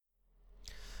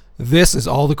This is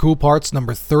All the Cool Parts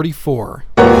number 34.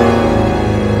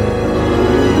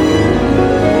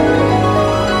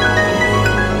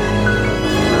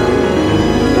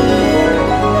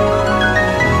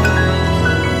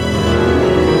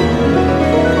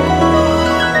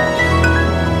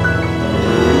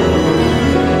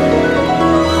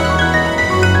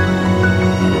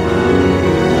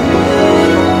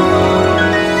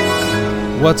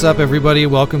 What's up, everybody?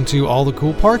 Welcome to All the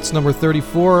Cool Parts, number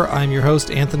 34. I'm your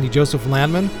host, Anthony Joseph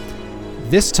Landman.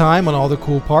 This time on All the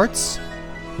Cool Parts,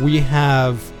 we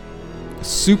have a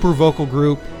super vocal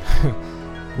group,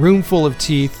 Roomful of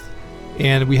Teeth,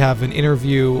 and we have an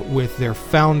interview with their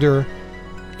founder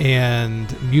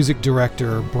and music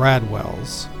director, Brad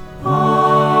Wells.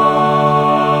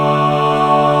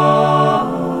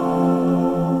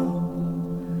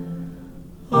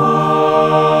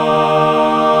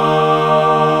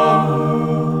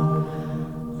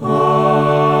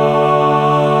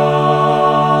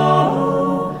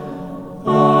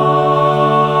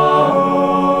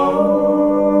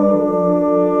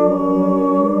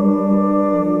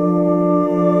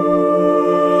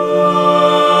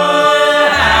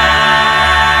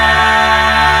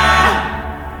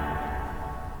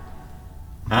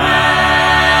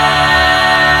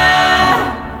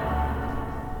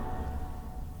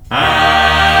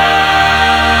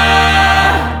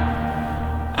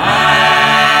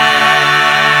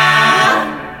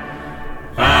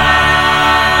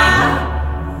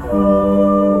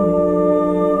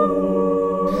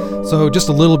 So just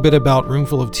a little bit about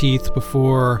Roomful of Teeth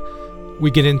before we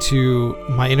get into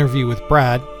my interview with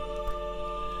Brad.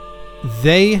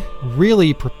 They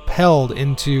really propelled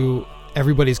into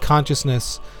everybody's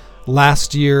consciousness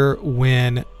last year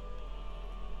when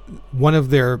one of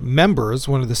their members,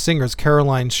 one of the singers,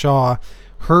 Caroline Shaw,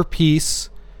 her piece,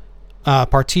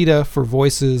 Partita for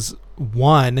Voices,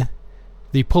 won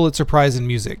the Pulitzer Prize in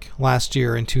Music last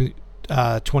year in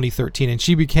 2013, and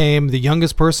she became the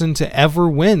youngest person to ever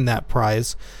win that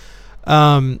prize.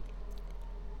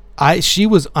 She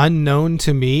was unknown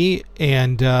to me,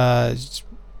 and her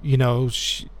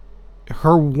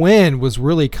win was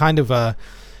really kind of a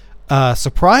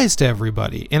surprise to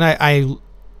everybody, and I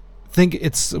think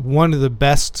it's one of the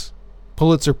best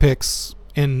Pulitzer picks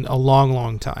in a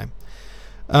long time.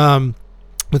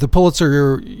 With the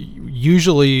Pulitzer,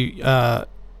 usually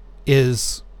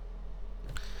is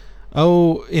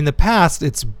in the past,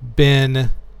 it's been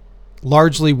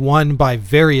largely won by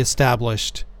very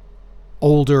established,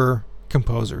 older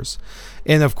composers.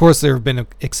 And of course, there have been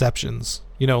exceptions,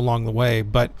 along the way.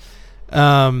 But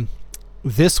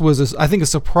this was, I think, a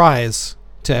surprise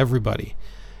to everybody.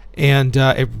 And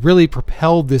it really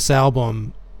propelled this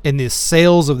album and the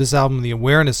sales of this album, the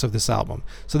awareness of this album.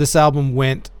 So this album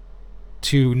went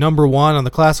to number one on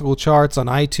the classical charts on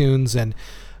iTunes, and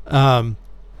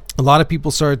a lot of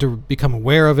people started to become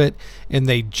aware of it, and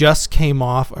they just came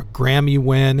off a Grammy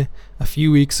win a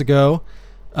few weeks ago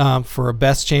for a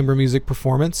Best Chamber Music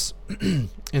Performance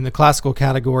in the classical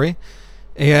category.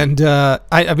 And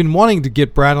I've been wanting to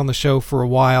get Brad on the show for a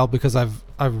while because I've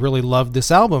really loved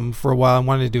this album for a while. I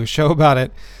wanted to do a show about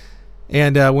it.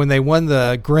 And when they won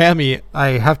the Grammy, I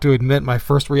have to admit my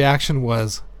first reaction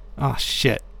was, oh,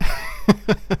 shit.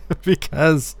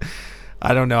 Because,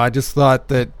 I don't know, I just thought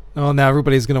that, oh, now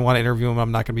everybody's going to want to interview him.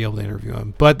 I'm not going to be able to interview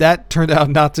him. But that turned out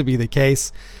not to be the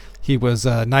case. He was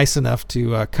nice enough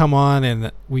to come on,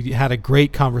 and we had a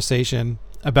great conversation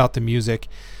about the music.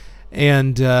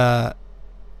 And,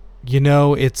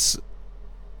 it's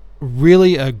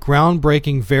really a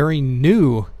groundbreaking, very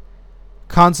new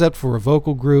concept for a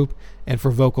vocal group and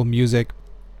for vocal music.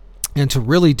 And to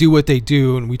really do what they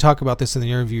do, and we talk about this in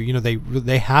the interview,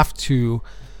 they have to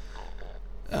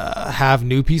have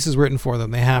new pieces written for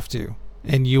them. They have to.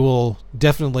 And you will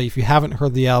definitely, if you haven't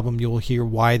heard the album, you will hear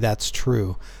why that's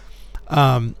true.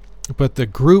 But the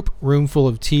group Roomful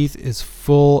of Teeth is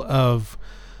full of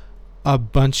a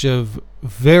bunch of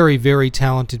very, very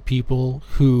talented people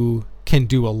who can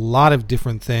do a lot of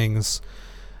different things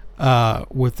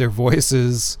with their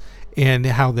voices, and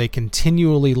how they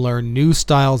continually learn new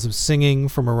styles of singing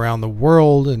from around the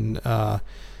world and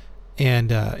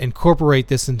incorporate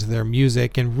this into their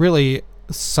music. And really,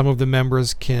 some of the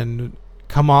members can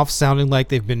come off sounding like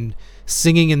they've been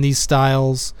singing in these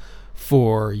styles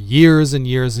for years and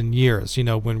years and years,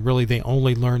 when really they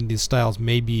only learned these styles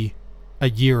maybe a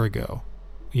year ago,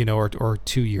 or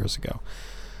 2 years ago.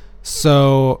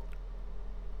 So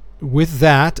with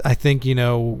that, I think,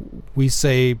 we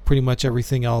say pretty much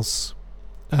everything else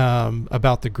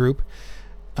about the group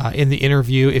in the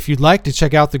interview. If you'd like to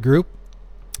check out the group,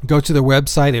 go to their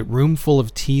website at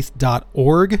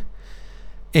roomfulofteeth.org,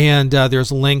 And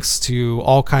there's links to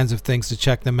all kinds of things to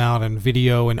check them out, and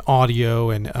video and audio,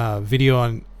 and video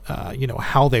on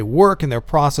how they work and their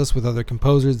process with other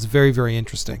composers. It's very, very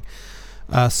interesting.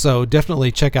 So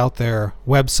definitely check out their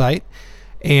website,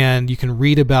 and you can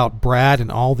read about Brad and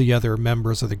all the other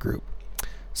members of the group.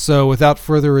 So without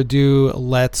further ado,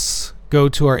 let's go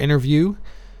to our interview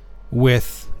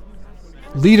with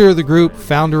leader of the group,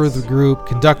 founder of the group,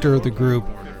 conductor of the group,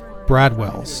 Brad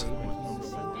Wells.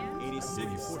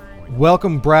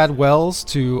 Welcome, Brad Wells,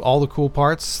 to All the Cool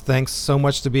Parts. Thanks so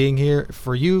much for being here.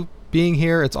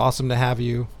 It's awesome to have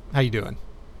you. How you doing?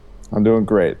 I'm doing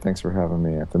great. Thanks for having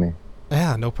me, Anthony.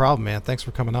 Yeah, no problem, man. Thanks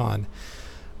for coming on.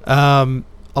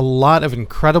 A lot of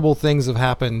incredible things have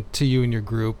happened to you and your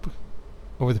group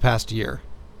over the past year.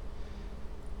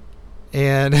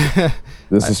 And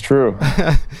this is true.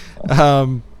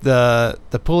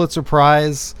 The Pulitzer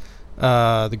Prize,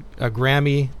 a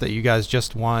Grammy that you guys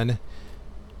just won.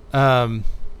 I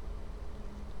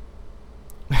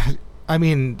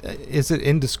mean, is it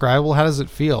indescribable? How does it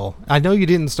feel? I know you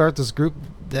didn't start this group.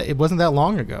 It wasn't that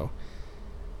long ago.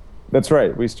 That's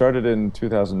right. We started in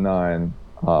 2009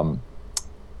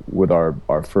 with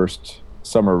our first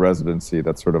summer residency.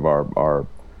 That's sort of our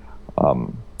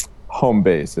home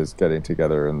base, is getting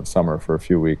together in the summer for a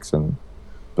few weeks and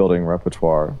building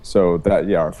repertoire. So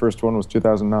our first one was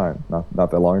 2009,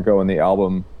 not that long ago. And the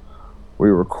album we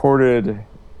recorded,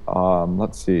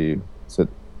 let's see, is it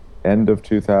end of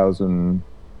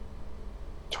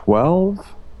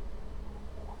 2012?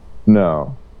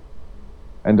 No.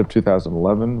 End of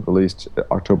 2011, released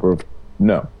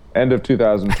end of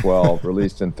 2012,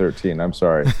 released in 13. I'm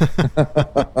sorry.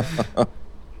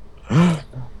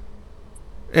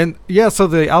 And yeah, so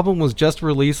the album was just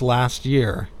released last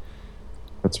year.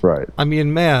 That's right. I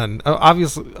mean, man,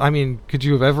 obviously, could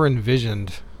you have ever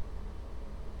envisioned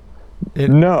it?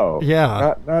 No.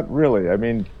 Yeah. Not really. I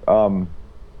mean,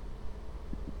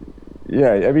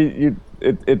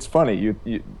 it's funny.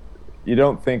 You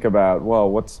don't think about, well,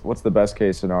 what's the best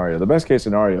case scenario? The best case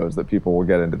scenario is that people will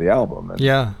get into the album. And,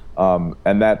 yeah.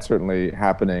 And that's certainly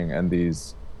happening. And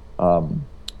these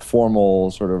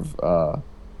formal sort of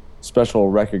special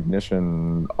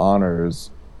recognition honors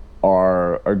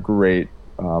are a great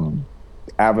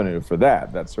avenue for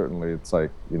that. That's certainly, it's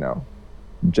like,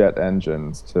 jet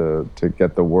engines to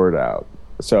get the word out.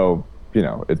 So,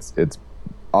 it's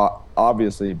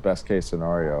obviously best case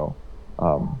scenario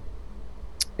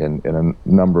in a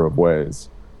number of ways.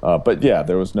 But yeah,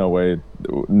 there was no way,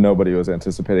 nobody was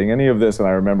anticipating any of this. And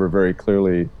I remember very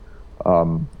clearly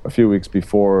a few weeks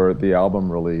before the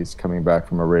album release, coming back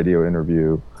from a radio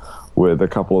interview with a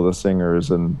couple of the singers,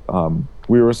 and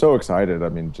we were so excited. I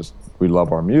mean, just, we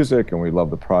love our music and we love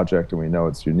the project and we know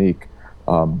it's unique.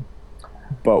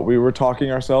 But we were talking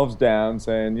ourselves down,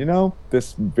 saying,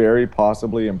 this very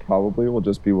possibly and probably will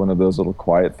just be one of those little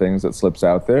quiet things that slips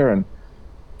out there, and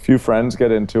a few friends get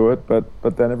into it, but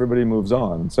then everybody moves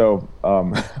on. So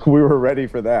we were ready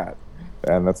for that,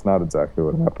 and that's not exactly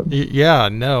what happened. Yeah,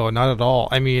 no, not at all.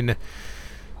 I mean,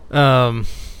 to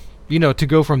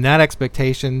go from that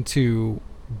expectation to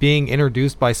being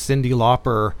introduced by Cyndi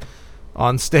Lauper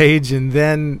on stage, and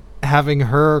then having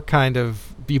her kind of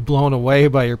be blown away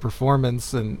by your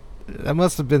performance, and that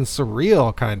must have been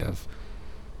surreal, kind of.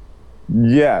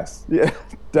 Yes, yeah,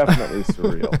 definitely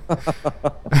surreal.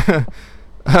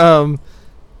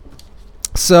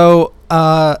 So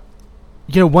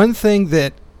one thing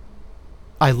that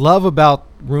I love about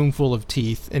Roomful of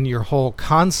Teeth, and your whole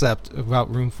concept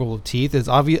about Roomful of Teeth, is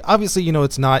obviously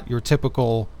it's not your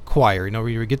typical choir. Where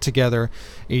you get together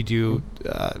and you do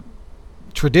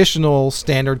traditional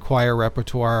standard choir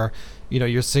repertoire.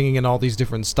 You're singing in all these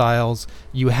different styles.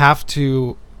 You have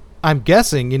to, I'm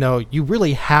guessing, you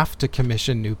really have to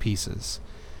commission new pieces.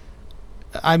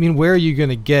 I mean, where are you going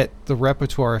to get the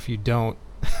repertoire if you don't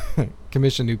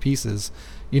commission new pieces?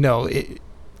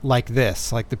 Like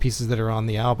this, like the pieces that are on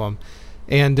the album.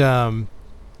 And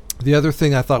the other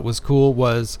thing I thought was cool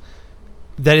was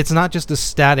that it's not just a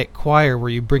static choir where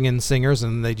you bring in singers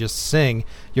and they just sing.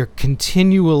 You're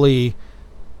continually,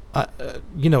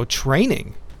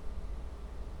 training.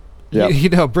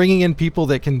 Yep. Bringing in people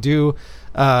that can do,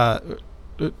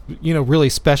 really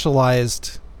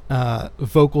specialized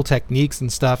vocal techniques and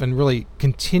stuff, and really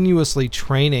continuously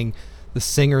training the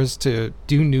singers to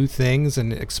do new things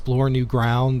and explore new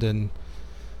ground. And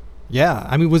yeah,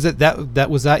 I mean, was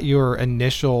that your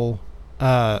initial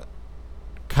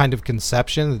kind of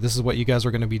conception, that this is what you guys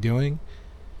are going to be doing?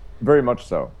 Very much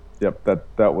so. Yep,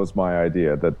 that was my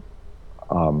idea, that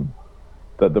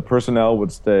that the personnel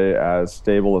would stay as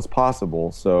stable as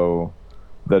possible, so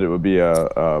that it would be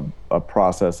a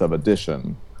process of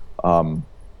addition, um,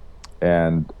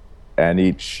 and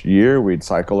each year we'd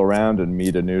cycle around and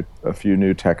meet a few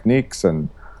new techniques, and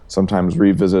sometimes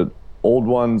revisit old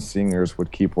ones. Singers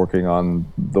would keep working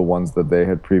on the ones that they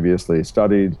had previously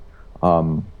studied.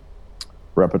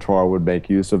 Repertoire would make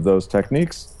use of those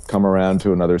techniques, come around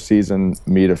to another season,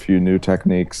 meet a few new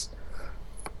techniques.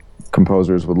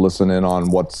 Composers would listen in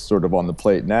on what's sort of on the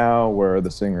plate now, where are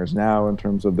the singers now in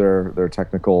terms of their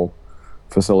technical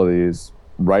facilities,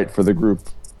 write for the group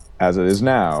as it is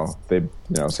now.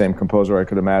 Same composer I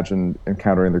could imagine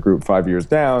encountering the group 5 years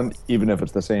down, even if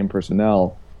it's the same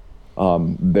personnel,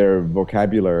 their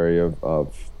vocabulary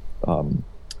of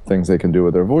things they can do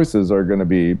with their voices are going to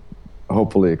be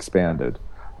hopefully expanded.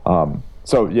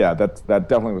 So yeah, that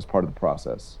definitely was part of the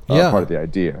process, part of the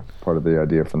idea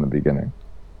from the beginning.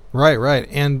 Right.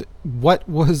 And what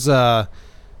was,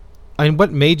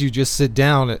 what made you just sit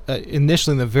down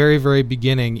initially in the very, very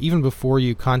beginning, even before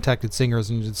you contacted singers,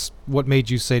 and just what made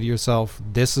you say to yourself,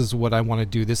 this is what I want to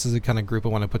do, this is the kind of group I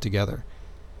want to put together?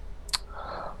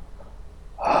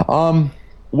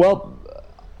 Well,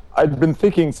 I'd been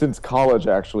thinking since college,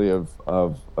 actually,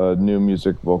 of a new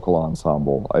music vocal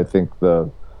ensemble. I think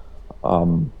the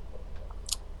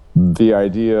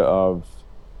idea of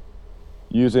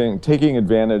taking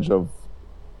advantage of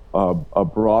a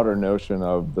broader notion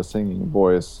of the singing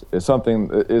voice is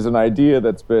an idea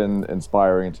that's been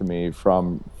inspiring to me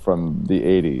from the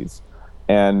 80s,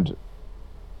 and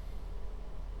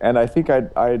I think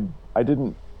I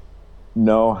didn't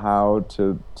know how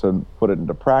to put it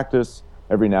into practice.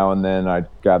 Every now and then I'd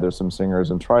gather some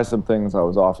singers and try some things. I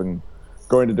was often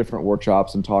going to different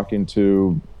workshops and talking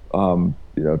to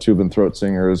tube and throat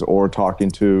singers, or talking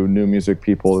to new music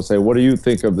people to say, what do you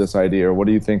think of this idea? Or what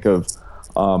do you think of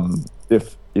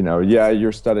if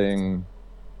you're studying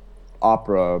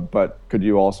opera, but could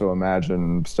you also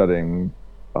imagine studying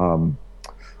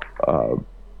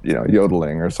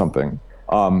yodeling or something?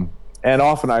 And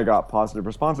often I got positive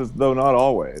responses, though not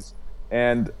always.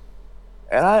 And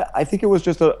I think it was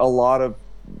just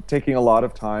taking a lot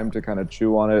of time to kind of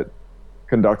chew on it,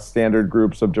 conduct standard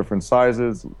groups of different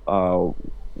sizes,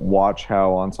 watch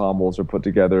how ensembles are put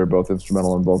together, both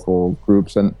instrumental and vocal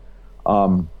groups, and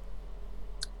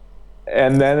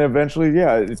then eventually,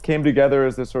 it came together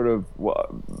as this sort of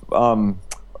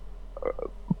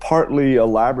partly a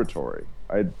laboratory.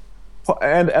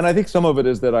 And I think some of it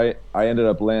is that I ended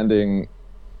up landing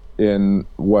in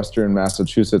Western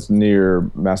Massachusetts, near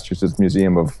Massachusetts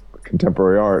Museum of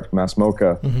Contemporary Art,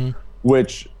 MassMoCA, mm-hmm.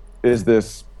 which is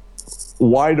this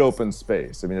wide open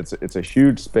space. I mean, it's a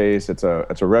huge space. It's a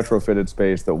retrofitted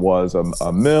space that was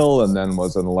a mill and then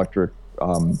was an electric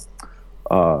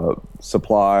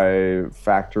supply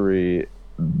factory,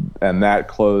 and that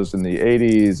closed in the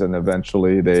 80s, and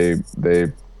eventually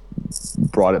they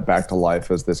brought it back to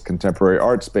life as this contemporary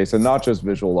art space, and not just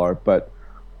visual art, but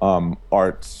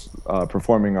arts,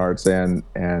 performing arts and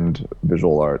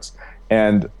visual arts.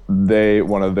 And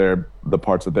one of the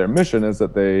parts of their mission is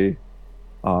that they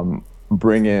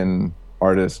bring in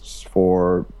artists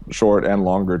for short and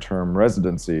longer term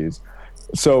residencies.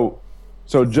 So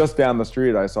just down the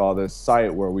street, I saw this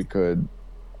site where we could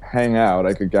hang out.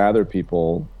 I could gather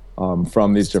people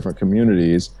from these different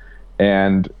communities,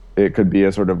 and it could be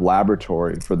a sort of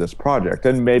laboratory for this project.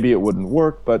 And maybe it wouldn't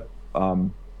work, but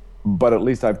at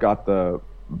least I've got the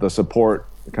support,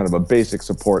 kind of a basic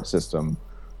support system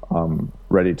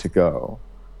ready to go.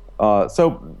 I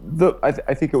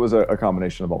think it was a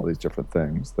combination of all these different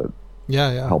things that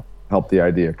helped the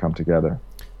idea come together.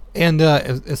 And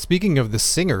speaking of the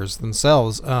singers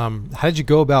themselves, how did you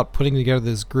go about putting together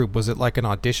this group? Was it like an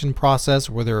audition process?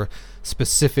 Were there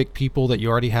specific people that you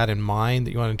already had in mind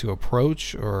that you wanted to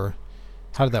approach, or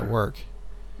how did that work?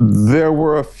 There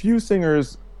were a few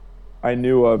singers I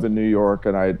knew of in New York,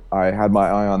 and I had my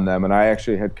eye on them, and I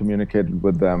actually had communicated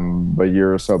with them a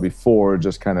year or so before,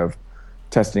 just kind of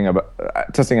testing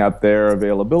out their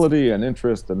availability and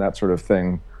interest and that sort of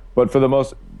thing. But for the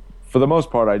most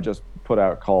part, I just put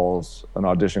out an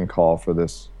audition call for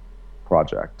this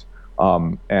project,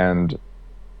 and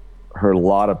heard a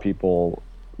lot of people,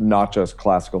 not just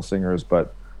classical singers,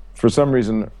 but for some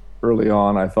reason early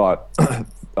on I thought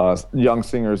young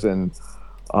singers in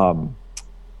kind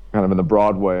of in the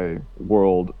Broadway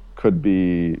world could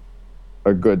be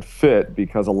a good fit,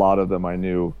 because a lot of them I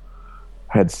knew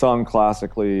had sung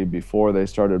classically before they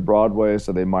started Broadway,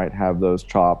 so they might have those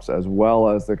chops as well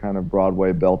as the kind of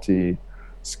Broadway belty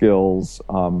skills.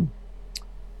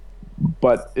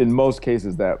 But in most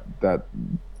cases that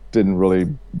didn't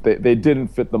really, they didn't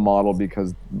fit the model,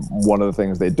 because one of the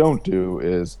things they don't do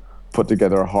is put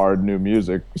together hard new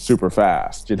music super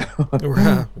fast, you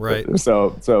know. Right.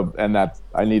 So and that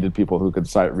I needed people who could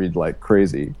sight read like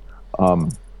crazy,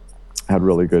 had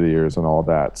really good ears and all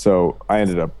that. So I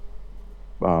ended up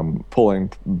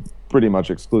pulling pretty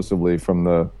much exclusively from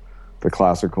the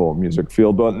classical music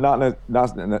field, but not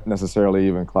necessarily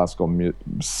even classical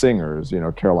singers. You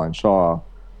know, Caroline Shaw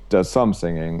does some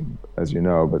singing, as you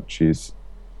know, but she's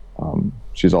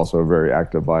also a very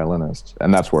active violinist,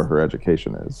 and that's where her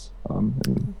education is.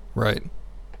 In right.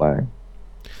 Playing.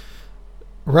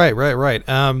 Right.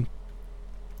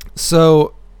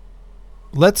 So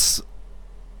let's,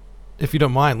 if you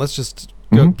don't mind, let's just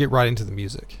go get right into the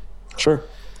music. Sure.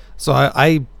 So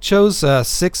I chose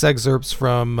 6 excerpts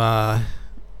from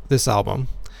this album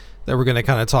that we're going to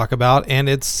kind of talk about, and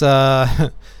it's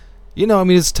you know, I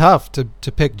mean, it's tough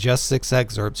to pick just 6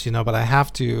 excerpts, you know, but I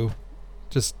have to,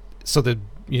 just so the,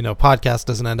 you know, podcast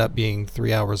doesn't end up being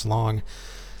 3 hours long.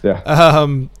 Yeah.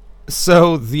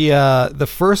 So the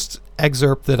first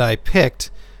excerpt that I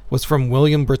picked was from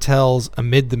William Brittell's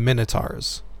Amid the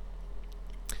Minotaurs.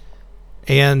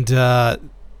 And I'll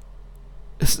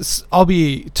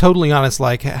be totally honest,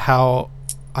 like how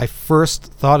I first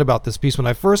thought about this piece. When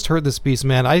I first heard this piece,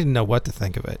 man, I didn't know what to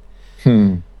think of it.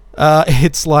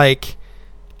 It's like,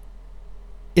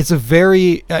 it's a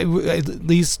very, at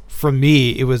least for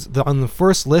me, it was on the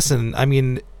first listen, I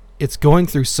mean, it's going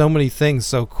through so many things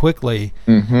so quickly.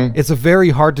 It's a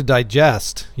very hard to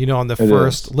digest, you know, on the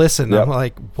first listen. Yep. I'm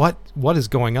like, what is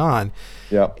going on?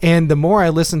 Yep. And the more I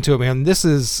listen to it, man,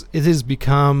 it has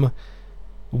become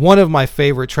one of my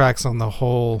favorite tracks on the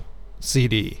whole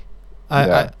CD.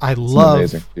 I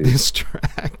love this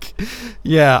track.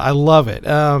 Yeah, I love it.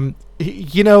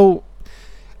 You know,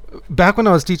 back when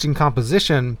I was teaching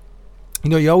composition, you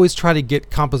know, you always try to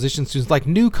get composition students, like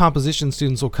new composition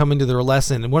students will come into their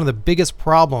lesson, and one of the biggest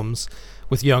problems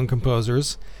with young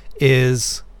composers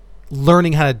is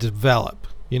learning how to develop,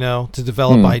 you know, to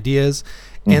develop ideas.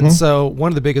 And so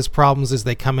one of the biggest problems is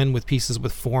they come in with pieces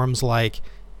with forms like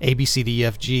A, B, C, D, E,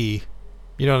 F, G.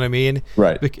 You know what I mean?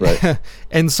 Right.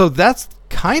 And so that's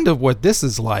kind of what this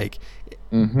is like.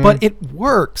 But it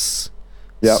works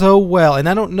so well. And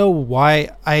I don't know why.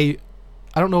 I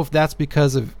don't know if that's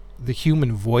because of the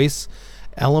human voice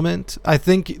element. I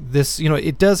think this, you know,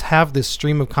 it does have this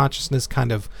stream of consciousness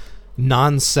kind of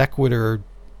non sequitur,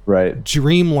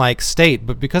 dream-like state,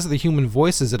 but because of the human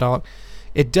voices,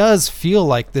 it does feel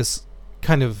like this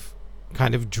kind of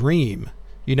dream,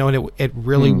 you know, and it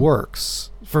really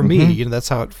works for me. You know, that's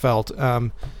how it felt.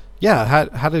 Yeah.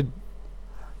 How did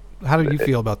you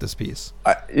feel about this piece?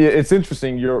 It's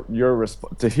interesting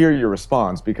to hear your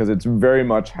response, because it's very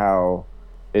much how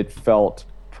it felt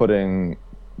putting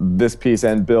this piece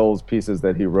and Bill's pieces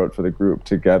that he wrote for the group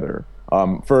together,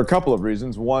 for a couple of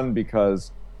reasons. One,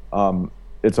 because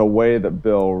it's a way that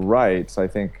Bill writes. I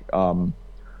think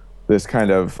this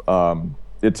kind of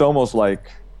it's almost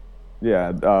like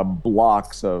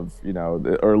blocks of, you know,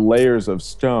 or layers of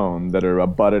stone that are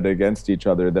abutted against each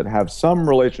other that have some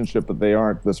relationship, but they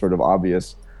aren't the sort of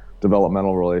obvious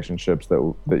developmental relationships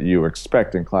that you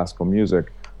expect in classical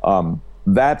music.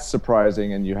 That's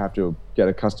surprising, and you have to get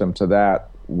accustomed to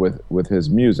that with his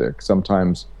music.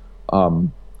 Sometimes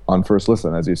on first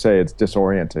listen, as you say, it's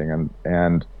disorienting,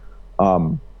 and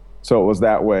so it was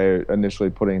that way initially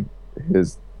putting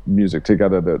his music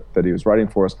together that he was writing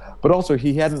for us. But also,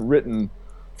 he hadn't written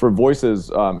for voices,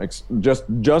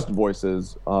 just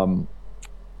voices.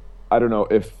 I don't know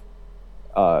if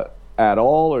at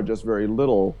all or just very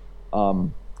little,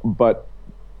 but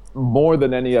more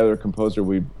than any other composer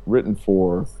we've written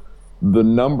for, the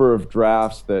number of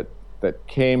drafts that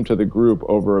came to the group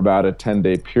over about a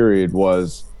 10-day period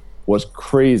was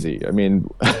crazy. I mean,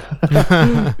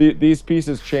 these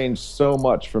pieces changed so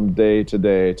much from day to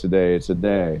day to day to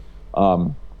day,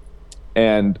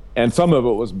 and some of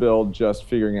it was Bill just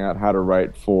figuring out how to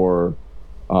write for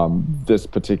this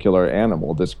particular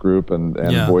animal, this group, and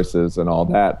voices and all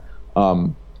that.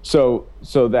 So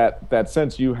that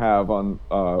sense you have on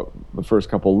the first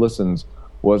couple listens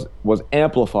was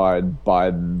amplified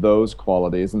by those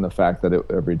qualities, and the fact that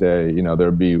every day, you know,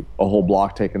 there'd be a whole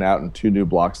block taken out and 2 new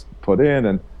blocks put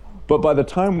in. But by the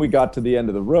time we got to the end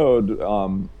of the road,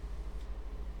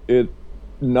 it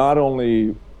not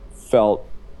only felt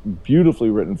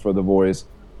beautifully written for the voice,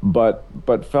 but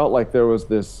felt like there was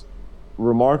this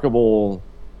remarkable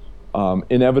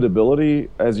inevitability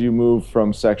as you move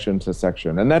from section to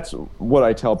section. And that's what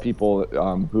I tell people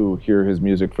who hear his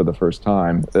music for the first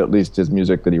time, at least his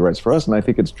music that he writes for us, and I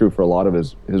think it's true for a lot of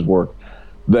his work,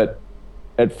 that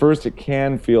at first it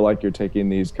can feel like you're taking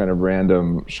these kind of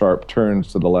random sharp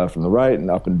turns to the left and the right and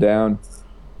up and down,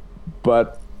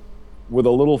 but with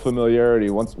a little familiarity,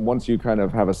 once you kind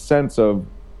of have a sense of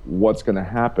what's going to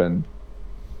happen,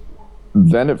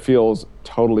 then it feels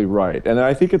totally right. And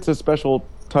I think it's a special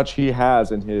touch he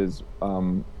has in his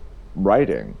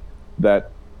writing,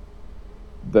 that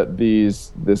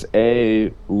this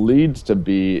A leads to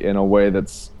B in a way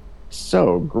that's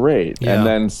so great, and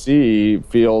then C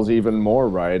feels even more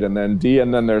right, and then D,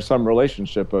 and then there's some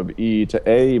relationship of E to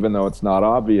A, even though it's not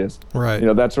obvious, right?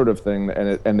 That sort of thing,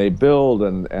 and they build,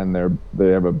 and they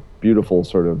have a beautiful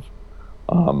sort of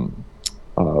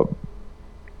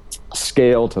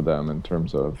scale to them in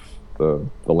terms of the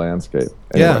landscape.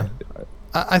 Anyway,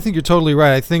 I think you're totally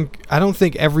right. I don't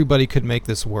think everybody could make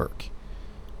this work.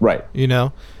 Right.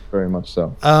 Very much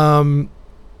so.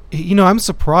 I'm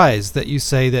surprised that you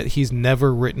say that he's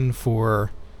never written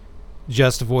for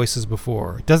Just Voices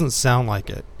before. It doesn't sound like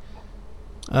it.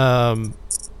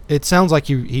 It sounds like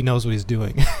he knows what he's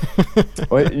doing.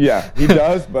 Well, yeah, he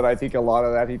does, but I think a lot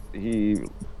of that he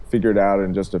figured out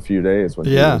in just a few days when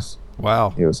he was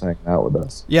hanging out with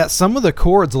us. Yeah, some of the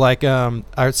chords, like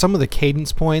are some of the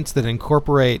cadence points that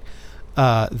incorporate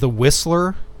the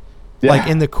Whistler, like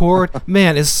in the chord,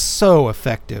 man, is so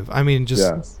effective. I mean,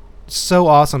 just so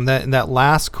awesome that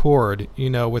last chord,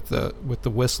 with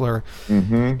the Whistler.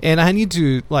 Mm-hmm. And I need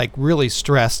to really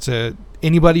stress to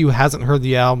anybody who hasn't heard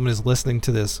the album and is listening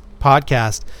to this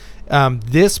podcast,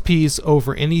 this piece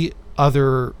over any of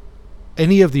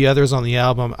the others on the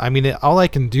album. I mean, all I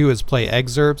can do is play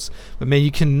excerpts, but man,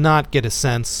 you cannot get a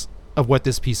sense of what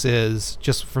this piece is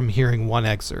just from hearing one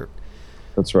excerpt.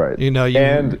 That's right.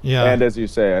 And as you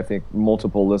say, I think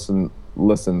multiple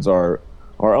listens are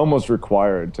almost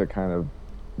required to kind of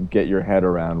get your head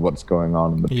around what's going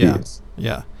on in the piece.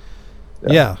 Yeah.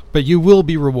 But you will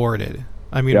be rewarded.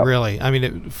 I mean, really. I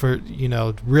mean,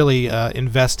 really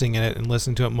investing in it and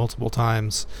listening to it multiple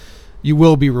times, you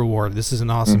will be rewarded. This is an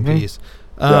awesome piece.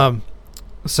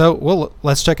 So,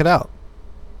 let's check it out.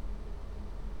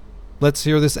 Let's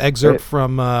hear this excerpt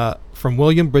from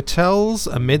William Brittell's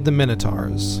Amid the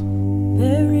Minotaurs.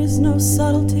 There is no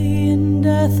subtlety in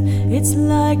death. It's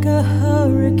like a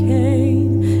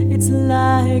hurricane. It's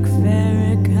like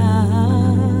Farrakhan.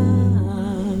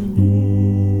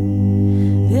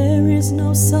 There is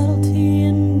no subtlety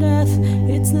in death.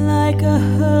 It's like a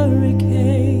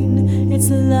hurricane.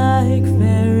 It's like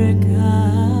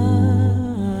Farrakhan.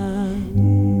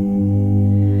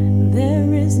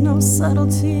 There is no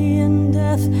subtlety in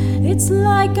death. It's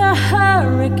like a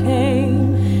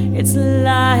hurricane. It's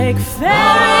like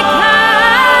Farrakhan.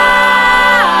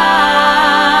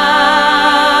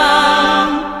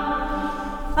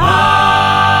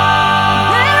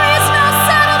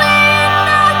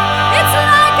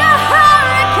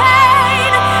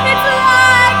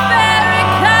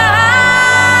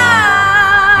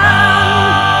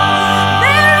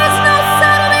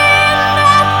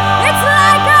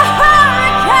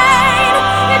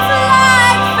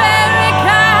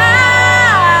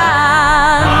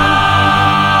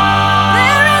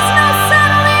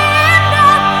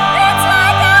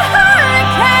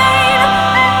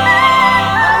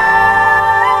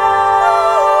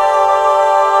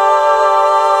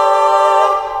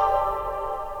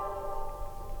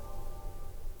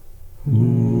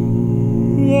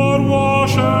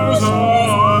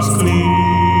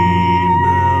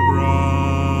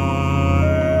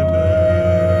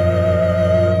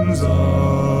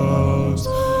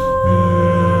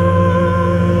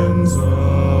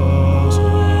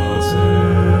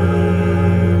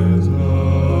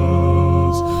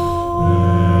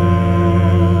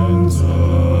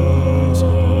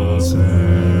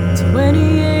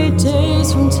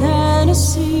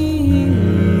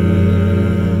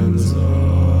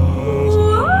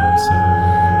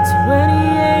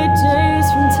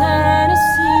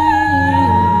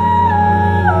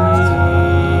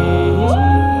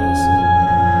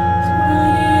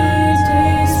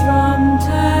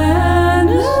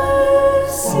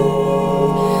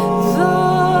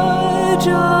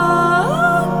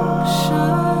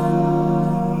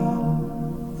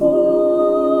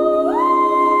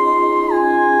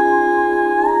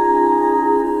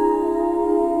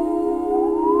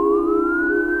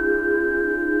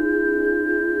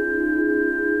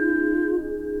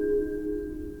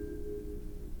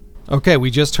 Okay,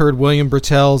 we just heard William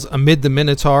Brittell's Amid the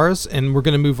Minotaurs, and we're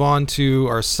going to move on to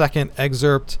our second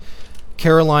excerpt,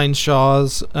 Caroline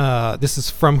Shaw's. This is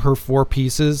from her four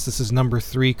pieces. This is number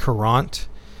 3, Courant.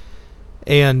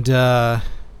 And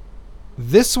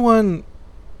this one,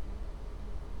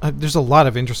 there's a lot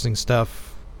of interesting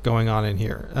stuff going on in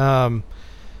here.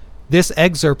 This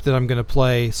excerpt that I'm going to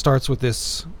play starts with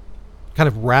this kind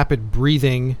of rapid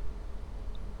breathing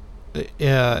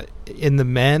in the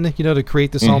men, to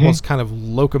create this almost kind of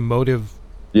locomotive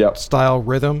style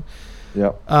rhythm.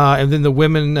 Yep. And then the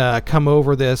women come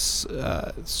over this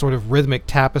sort of rhythmic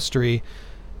tapestry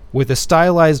with a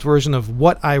stylized version of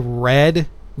what I read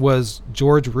was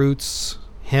George Root's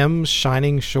hymn,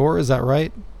 Shining Shore. Is that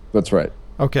right? That's right.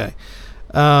 Okay.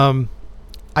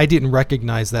 I didn't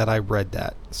recognize that. I read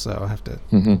that, so I have to...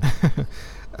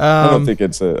 I don't think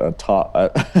it's a top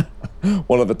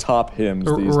one of the top hymns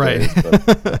these days.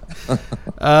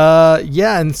 But.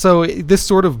 Yeah, and so this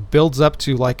sort of builds up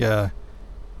to like a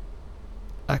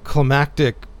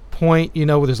climactic point,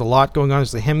 where there's a lot going on.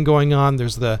 There's the hymn going on.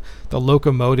 There's the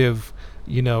locomotive,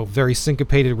 very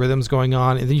syncopated rhythms going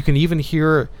on, and then you can even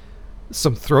hear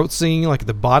some throat singing, like at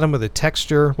the bottom of the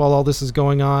texture, while all this is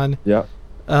going on. Yeah.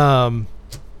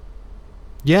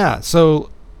 Yeah. So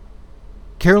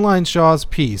Caroline Shaw's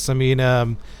piece. I mean,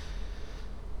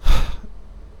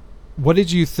 what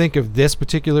did you think of this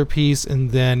particular piece? And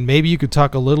then maybe you could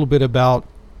talk a little bit about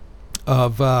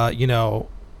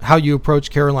how you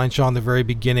approached Caroline Shaw in the very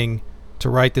beginning to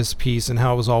write this piece and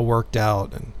how it was all worked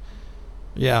out. And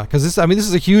yeah, because this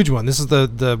is a huge one. This is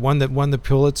the one that won the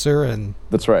Pulitzer, and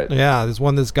that's right. Yeah, this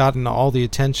one that's gotten all the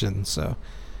attention. So,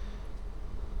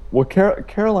 well,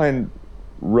 Caroline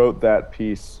wrote that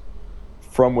piece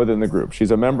from within the group. She's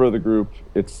a member of the group.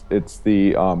 It's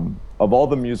the of all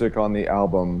the music on the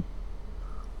album,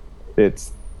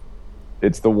 it's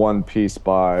the one piece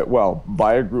by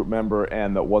a group member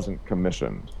and that wasn't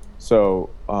commissioned. So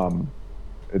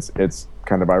it's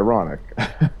kind of ironic.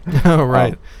 Oh,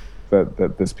 right.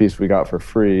 That this piece we got for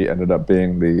free ended up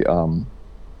being the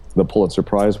Pulitzer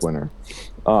Prize winner.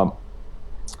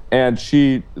 And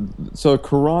so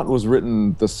Courant was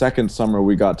written the second summer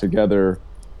we got together.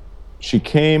 She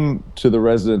came to the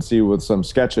residency with some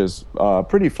sketches,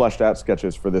 pretty fleshed out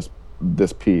sketches for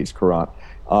this piece, Courant,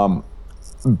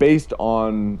 based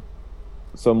on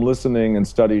some listening and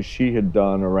studies she had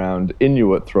done around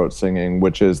Inuit throat singing,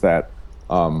 which is that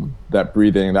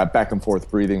breathing, that back and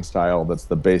forth breathing style that's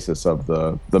the basis of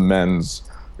the men's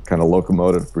kind of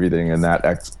locomotive breathing in that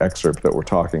excerpt that we're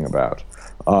talking about.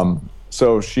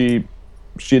 So she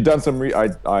had done some.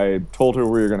 I told her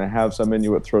we were going to have some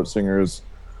Inuit throat singers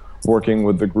working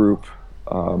with the group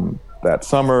that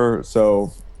summer.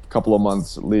 So a couple of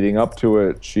months leading up to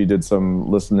it, she did some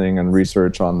listening and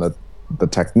research on the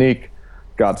technique,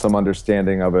 got some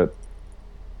understanding of it,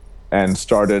 and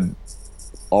started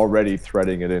already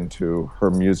threading it into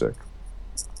her music.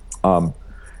 And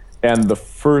I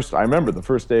remember the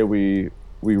first day we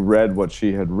read what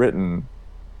she had written,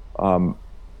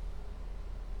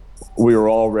 we were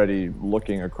already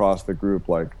looking across the group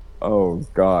like, oh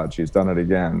God, she's done it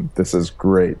again. This is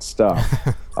great stuff.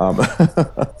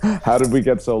 How did we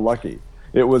get so lucky?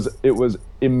 It was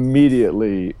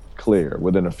immediately clear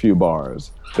within a few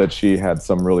bars that she had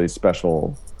some really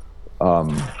special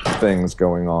things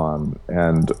going on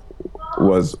and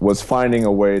was finding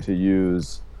a way to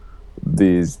use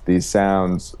these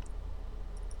sounds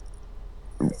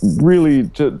really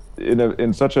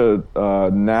in such a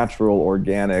natural,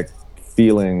 organic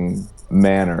feeling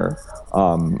manner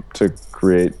to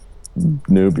create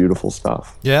new, beautiful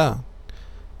stuff. Yeah.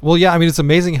 Well, yeah, I mean, it's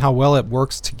amazing how well it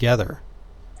works together.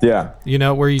 Yeah.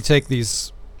 Where you take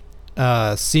these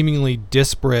seemingly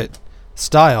disparate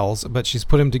styles, but she's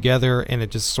put them together and it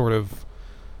just sort of,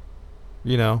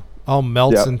 all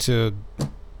melts into,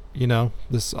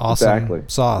 this awesome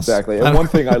sauce. Exactly. And one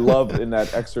thing I love in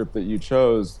that excerpt that you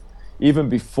chose, even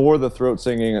before the throat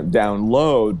singing down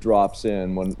low drops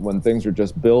in, when things are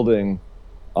just building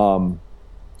toward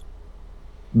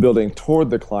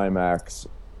the climax,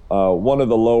 one of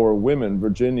the lower women,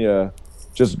 Virginia,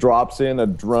 just drops in a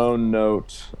drone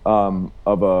note of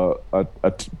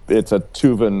it's a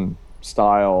Tuvan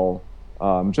style,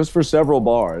 just for several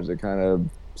bars. It kind of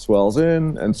swells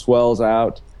in and swells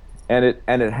out, and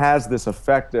it has this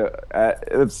effect.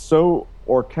 It's so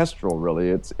orchestral, really.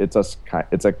 It's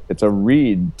a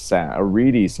reed sound, a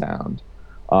reedy sound.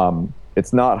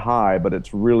 It's not high, but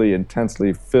it's really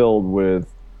intensely filled with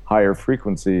higher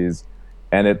frequencies,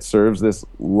 and it serves this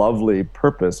lovely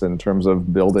purpose in terms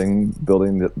of building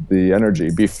the energy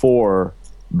before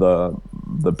the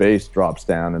bass drops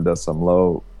down and does some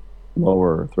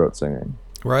lower throat singing.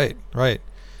 Right.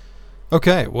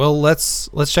 Okay, well let's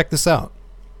check this out.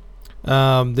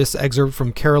 This excerpt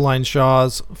from Caroline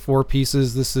Shaw's 4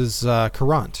 pieces. This is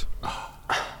Courant.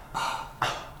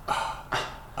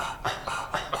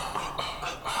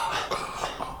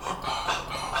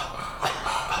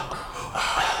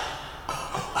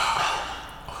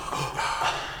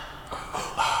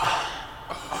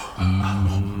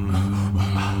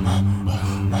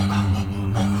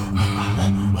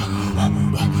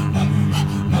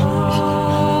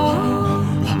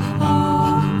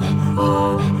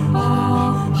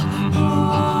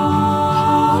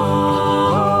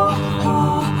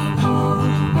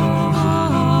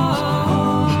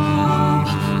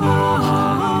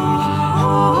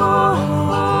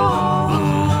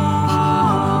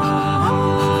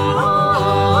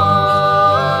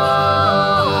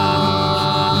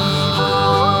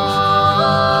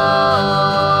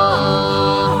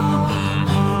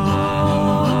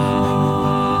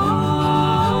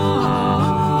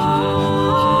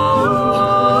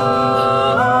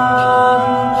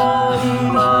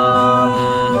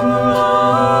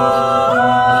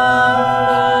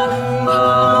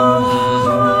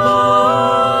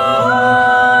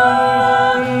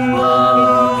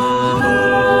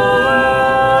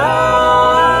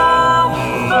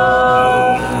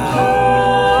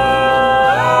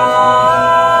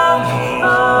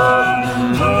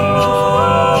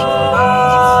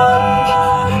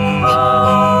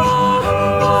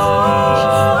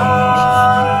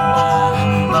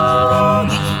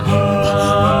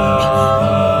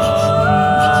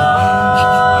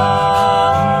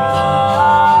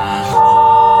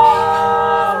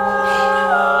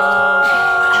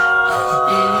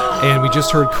 And we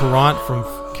just heard Courant from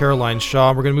Caroline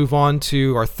Shaw. We're going to move on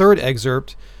to our third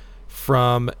excerpt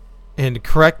from, and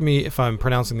correct me if I'm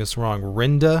pronouncing this wrong,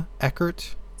 Rinda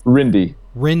Eckert? Rindy.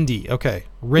 Rindy, okay.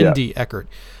 Rindy Eckert.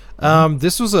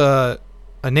 This was a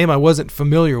name I wasn't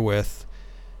familiar with.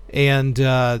 And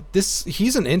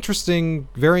he's an interesting,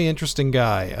 very interesting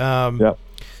guy.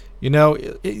 You know,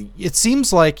 it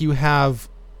seems like you have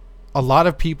a lot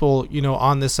of people, you know,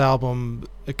 on this album,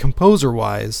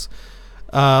 composer-wise,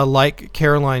 like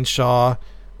Caroline Shaw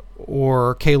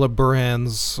or Caleb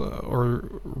Burhans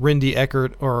or Rindy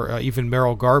Eckert or even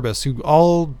Merrill Garbus, who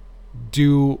all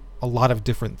do a lot of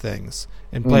different things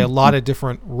and play a lot of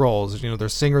different roles. You know, they're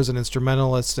singers and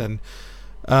instrumentalists, and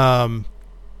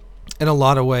in a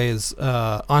lot of ways,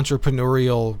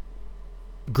 entrepreneurial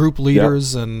group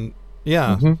leaders, and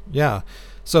yeah.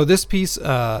 So this piece,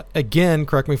 again,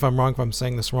 correct me if I'm wrong, if I'm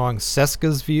saying this wrong,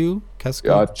 Ceska's View?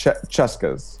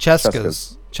 Ceska's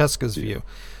View.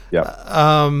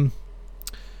 Yeah.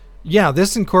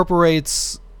 This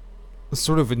incorporates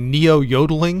sort of a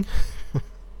neo-yodeling.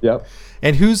 Yep.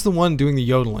 And who's the one doing the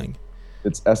yodeling?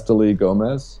 It's Esteli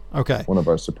Gomez. Okay. One of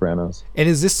our sopranos. And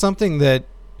is this something that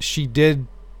she did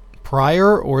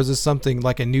prior, or is this something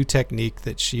like a new technique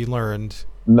that she learned?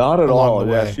 Not at all.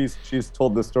 Yeah, she's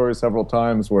told this story several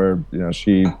times where, you know,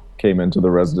 she came into the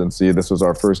residency. This was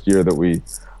our first year that we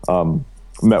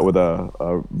met with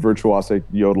a virtuosic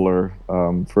yodeler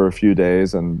for a few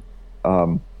days, and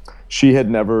she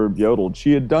had never yodeled.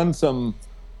 She had done some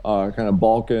kind of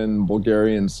Balkan,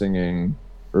 Bulgarian singing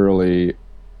early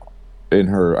in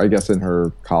her high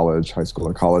school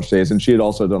and college days, and she had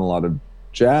also done a lot of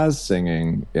jazz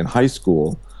singing in high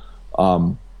school.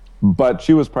 But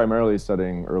she was primarily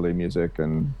studying early music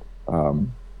and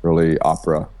early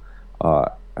opera.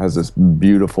 Has this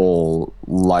beautiful,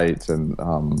 light and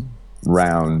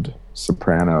round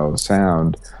soprano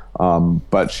sound.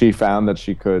 But she found that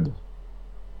she could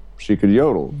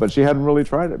yodel, but she hadn't really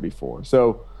tried it before.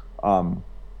 So I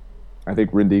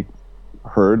think Rindy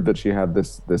heard that she had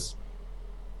this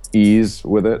ease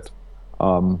with it.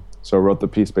 So I wrote the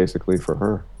piece basically for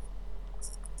her.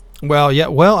 Well, yeah.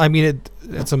 Well, I mean,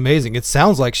 it's amazing. It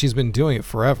sounds like she's been doing it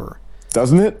forever.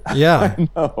 Doesn't it? Yeah. I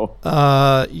know.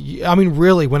 I mean,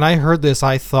 really, when I heard this,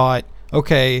 I thought,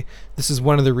 okay, this is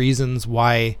one of the reasons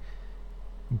why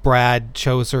Brad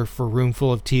chose her for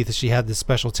Roomful of Teeth, is she had this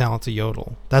special talent to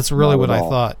yodel. That's really what I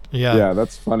thought. Yeah. Yeah,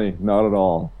 that's funny. Not at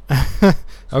all.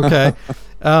 Okay.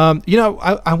 You know,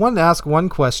 I wanted to ask one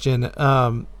question.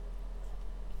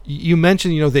 You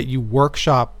mentioned, you know, that you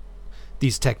workshop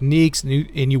these techniques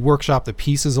and you workshop the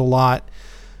pieces a lot.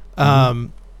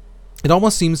 It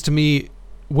almost seems to me,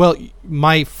 well,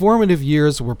 my formative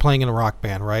years were playing in a rock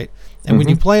band, right? And when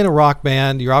you play in a rock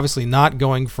band, you're obviously not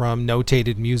going from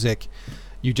notated music.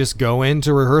 You just go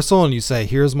into rehearsal and you say,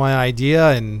 here's my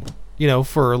idea, and, you know,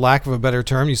 for lack of a better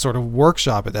term, you sort of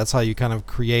workshop it. That's how you kind of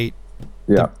create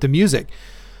the music.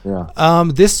 Yeah.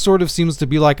 This sort of seems to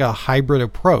be like a hybrid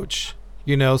approach,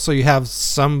 you know, so you have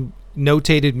some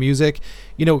notated music.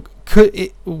 You know,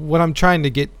 what I'm trying to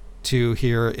get to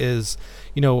here is,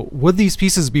 you know, would these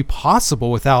pieces be possible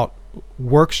without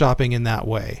workshopping in that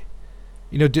way?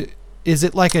 You know, is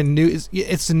it like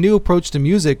it's a new approach to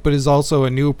music, but is also a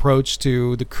new approach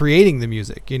to the creating the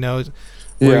music, you know,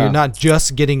 where you're not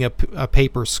just getting a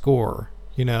paper score,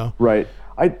 you know? Right.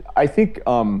 I think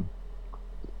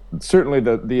certainly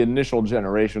the initial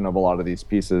generation of a lot of these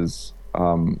pieces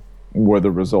was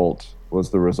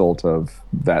the result of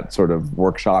that sort of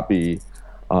workshop-y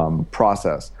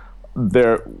process.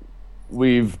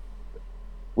 We've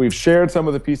shared some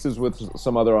of the pieces with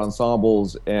some other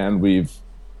ensembles, and we've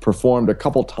performed a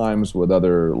couple times with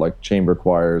other like chamber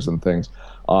choirs and things,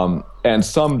 and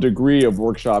some degree of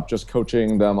workshop, just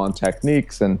coaching them on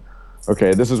techniques and,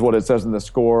 okay, this is what it says in the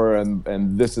score,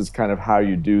 and this is kind of how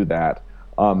you do that.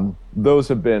 Those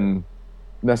have been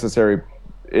necessary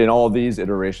in all these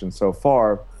iterations so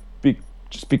far,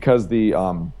 just because the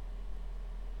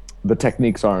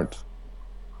techniques aren't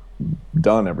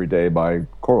done every day by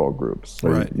choral groups. So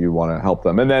right. You want to help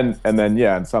them, and then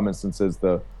yeah, in some instances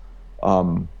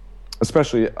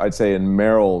especially I'd say in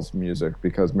Merrill's music,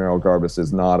 because Merrill Garbus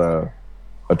is not a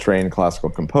trained classical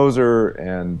composer,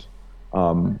 and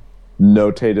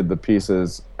notated the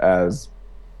pieces as,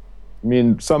 I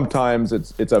mean, sometimes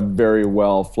it's a very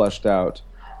well fleshed out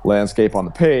landscape on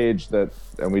the page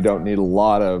and we don't need a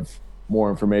lot of more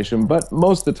information, but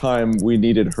most of the time we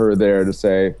needed her there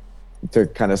to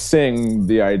kind of sing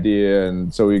the idea,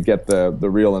 and so we get the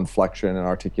real inflection and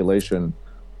articulation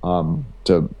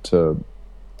to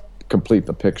complete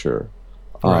the picture.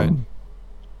 Right.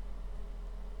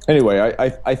 Anyway,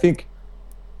 I think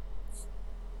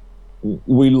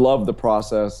we love the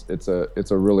process. It's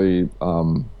a really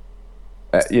I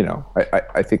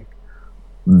think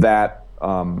that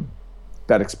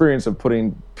that experience of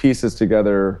putting pieces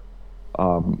together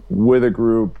with a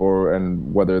group,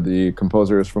 and whether the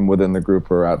composer is from within the group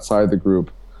or outside the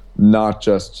group, not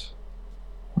just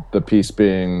the piece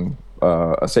being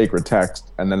a sacred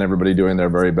text and then everybody doing their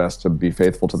very best to be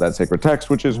faithful to that sacred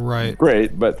text, which is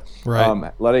great, but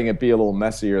letting it be a little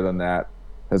messier than that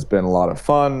has been a lot of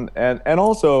fun. And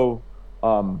also,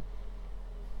 I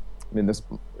mean, this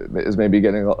is maybe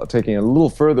taking it a little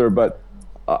further, but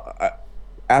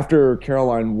after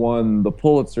Caroline won the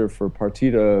Pulitzer for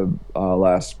Partita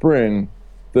last spring,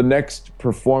 the next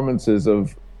performances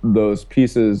of those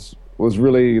pieces was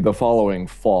really the following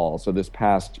fall, so this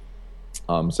past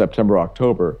September,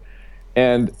 October.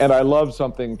 And I loved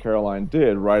something Caroline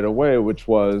did right away, which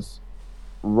was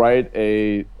write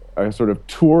a sort of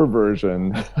tour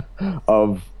version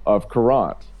of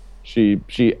Courant. She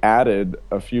added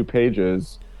a few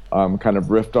pages, kind of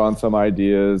riffed on some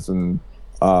ideas, and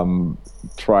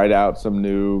tried out some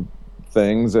new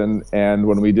things. And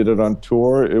when we did it on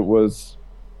tour, it was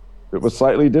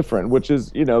slightly different, which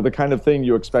is, the kind of thing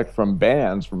you expect from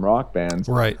bands, from rock bands.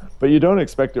 Right. But you don't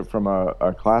expect it from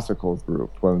a classical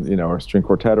group, when, or a string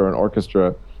quartet or an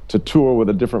orchestra, to tour with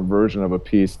a different version of a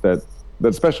piece that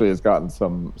especially has gotten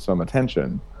some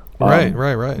attention.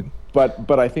 Right.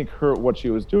 But I think what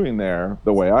she was doing there,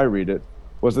 the way I read it,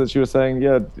 was that she was saying,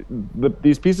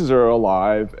 these pieces are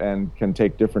alive and can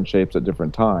take different shapes at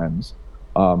different times.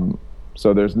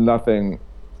 So there's nothing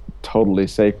totally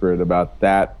sacred about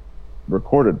that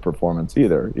recorded performance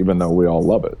either, even though we all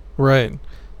love it. Right.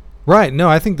 No,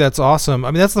 I think that's awesome.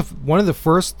 I mean, that's one of the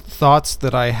first thoughts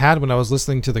that I had when I was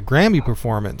listening to the Grammy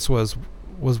performance was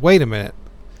wait a minute,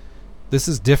 this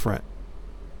is different.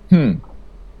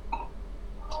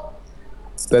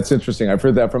 That's interesting. I've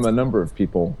heard that from a number of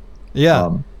people.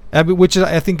 Yeah, which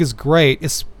I think is great,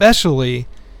 especially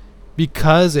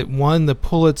because it won the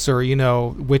Pulitzer,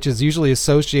 which is usually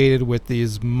associated with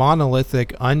these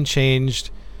monolithic, unchanged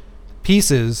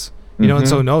pieces, and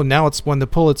so now it's won the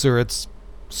Pulitzer, it's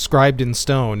scribed in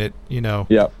stone. Yeah.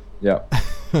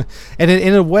 And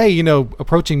in a way,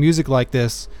 approaching music like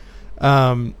this,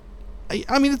 I mean,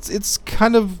 it's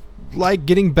kind of like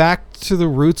getting back to the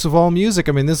roots of all music.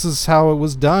 I mean, this is how it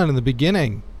was done in the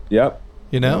beginning. Yep.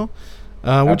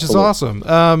 Which is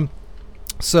awesome.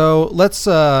 So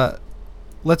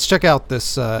let's check out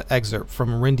this excerpt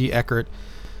from Rindy Eckert.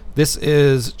 This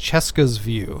is Cheska's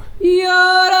View.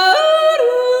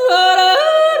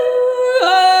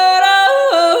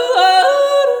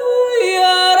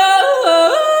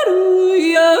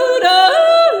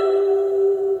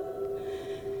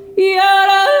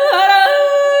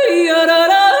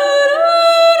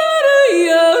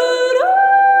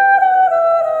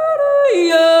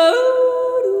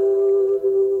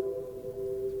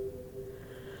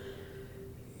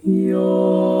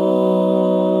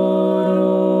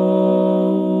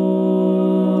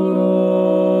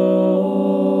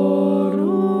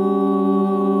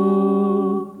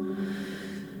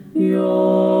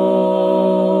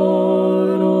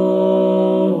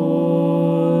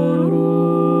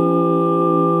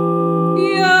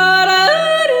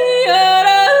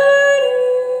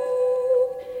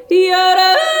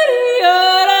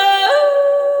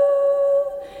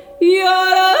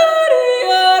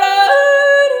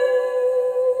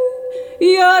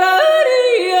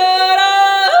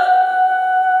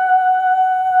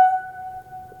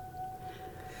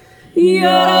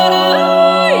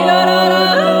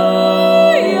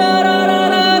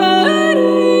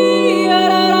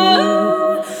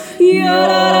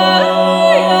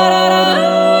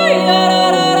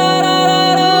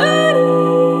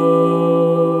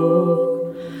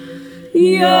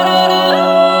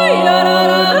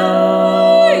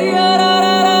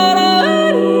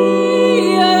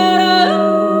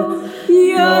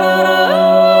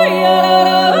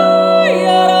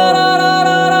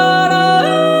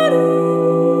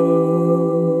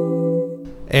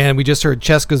 And we just heard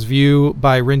Cheska's View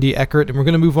by Rindy Eckert, and we're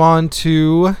going to move on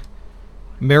to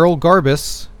Merrill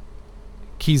Garbus,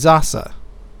 Kisasa.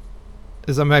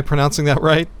 Am I pronouncing that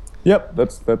right? Yep,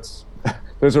 that's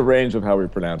there's a range of how we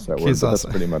pronounce that word, but that's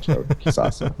pretty much how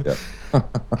Kisasa. Yeah.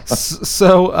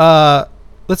 So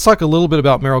let's talk a little bit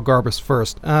about Merrill Garbus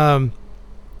first.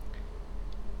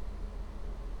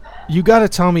 You got to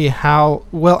tell me how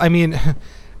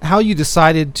you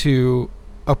decided to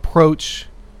approach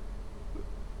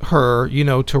her,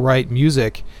 to write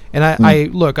music. And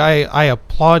I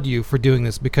applaud you for doing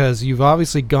this, because you've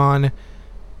obviously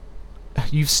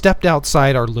you've stepped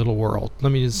outside our little world.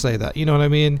 Let me just say that. You know what I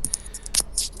mean?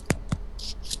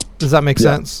 Does that make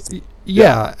sense?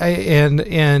 Yeah.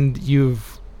 And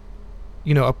you've,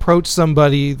 approached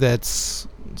somebody that's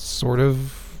sort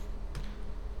of,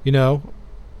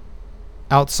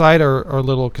 outside our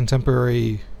little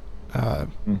contemporary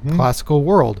classical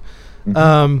world.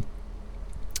 You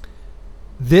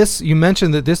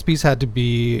mentioned that this piece had to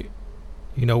be,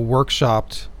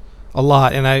 workshopped a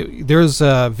lot, and there's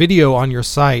a video on your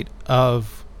site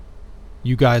of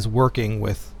you guys working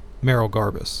with Merrill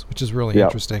Garbus, which is really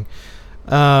interesting.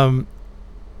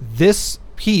 This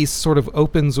piece sort of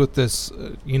opens with this,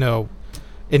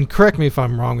 and correct me if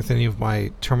I'm wrong with any of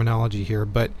my terminology here,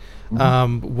 but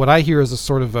what I hear is a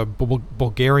sort of a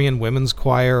Bulgarian women's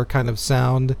choir kind of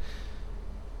sound.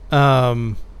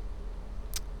 And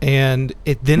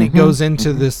it goes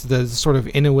into the sort of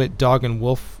Inuit dog and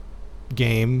wolf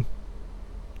game.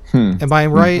 Am I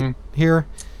right here?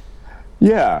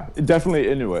 Yeah, definitely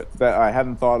Inuit. That I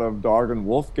hadn't thought of dog and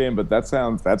wolf game, but that's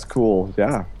cool.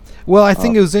 Yeah. Well, I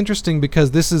think it was interesting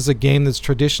because this is a game that's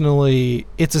traditionally,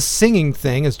 it's a singing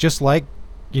thing. It's just like,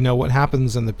 what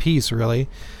happens in the piece, really.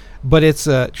 But it's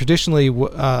traditionally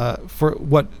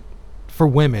for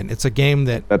women. It's a game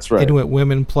that Inuit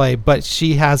women play, but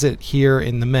she has it here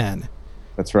in the men.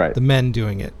 That's right. The men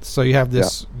doing it. So you have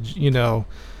this,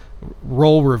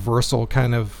 role reversal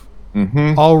kind of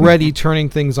already turning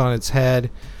things on its head,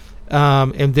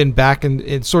 and then back, and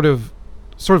it sort of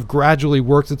gradually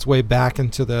works its way back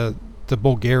into the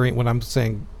Bulgarian, when I'm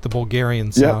saying the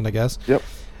Bulgarian sound, I guess. Yep.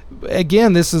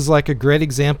 Again, this is like a great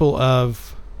example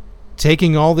of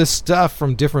taking all this stuff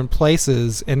from different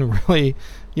places and really,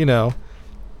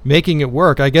 making it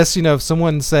work. I guess, if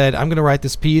someone said, I'm going to write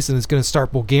this piece and it's going to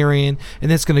start Bulgarian and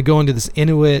then it's going to go into this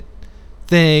Inuit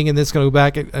thing and then it's going to go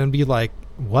back and be like,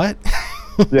 what?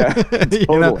 Yeah,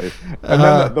 totally. And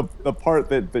then the part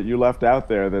that you left out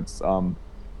there that's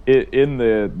in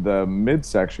the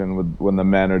midsection when the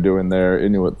men are doing their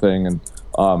Inuit thing, and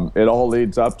it all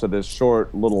leads up to this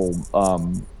short little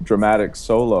dramatic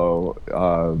solo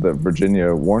that Virginia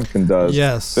Warnken does.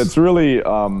 Yes. That's really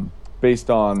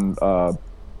based on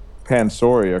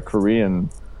Pansori, a Korean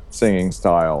singing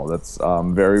style that's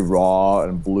very raw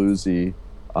and bluesy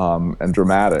and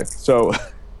dramatic. So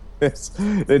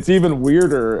it's even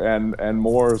weirder and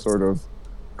more sort of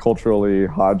culturally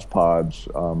hodgepodge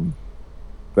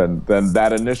than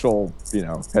that initial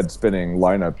head spinning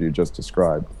lineup you just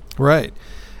described. Right.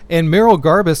 And Merrill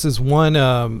Garbus is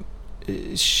one.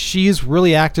 She's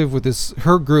really active with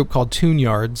her group called Tune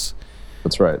Yards.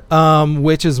 That's right.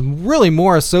 Which is really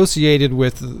more associated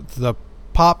with the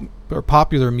pop or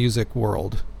popular music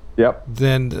world. Yep.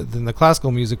 Than the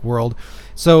classical music world.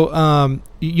 So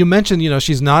you mentioned,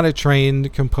 she's not a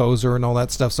trained composer and all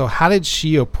that stuff. So how did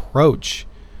she approach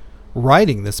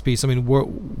writing this piece? I mean,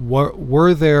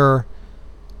 were there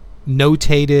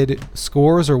notated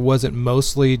scores, or was it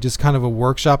mostly just kind of a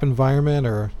workshop environment,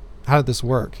 or how did this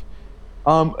work?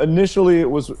 Initially, it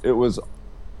was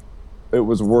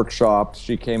workshopped.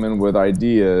 She came in with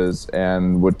ideas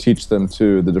and would teach them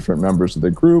to the different members of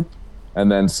the group,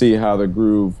 and then see how the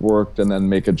groove worked, and then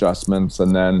make adjustments.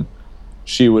 And then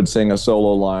she would sing a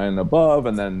solo line above,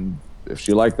 and then if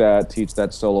she liked that, teach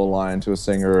that solo line to a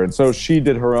singer. And so she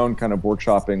did her own kind of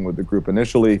workshopping with the group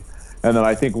initially. And then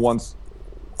I think once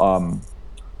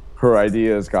her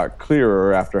ideas got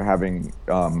clearer after having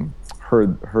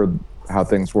heard how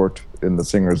things worked in the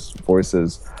singers'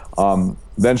 voices,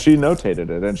 then she notated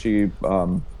it. And she,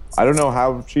 I don't know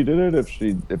how she did it,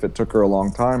 if it took her a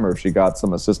long time or if she got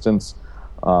some assistance.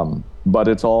 But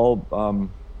it's all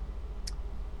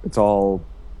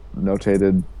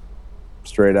notated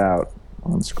straight out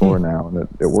on score now, and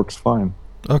it works fine.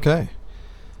 Okay.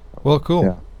 Well, cool.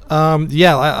 Yeah.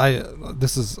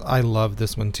 I love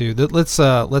this one too.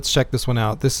 Let's check this one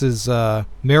out. This is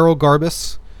Merrill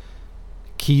Garbus,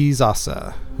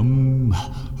 Kizasa.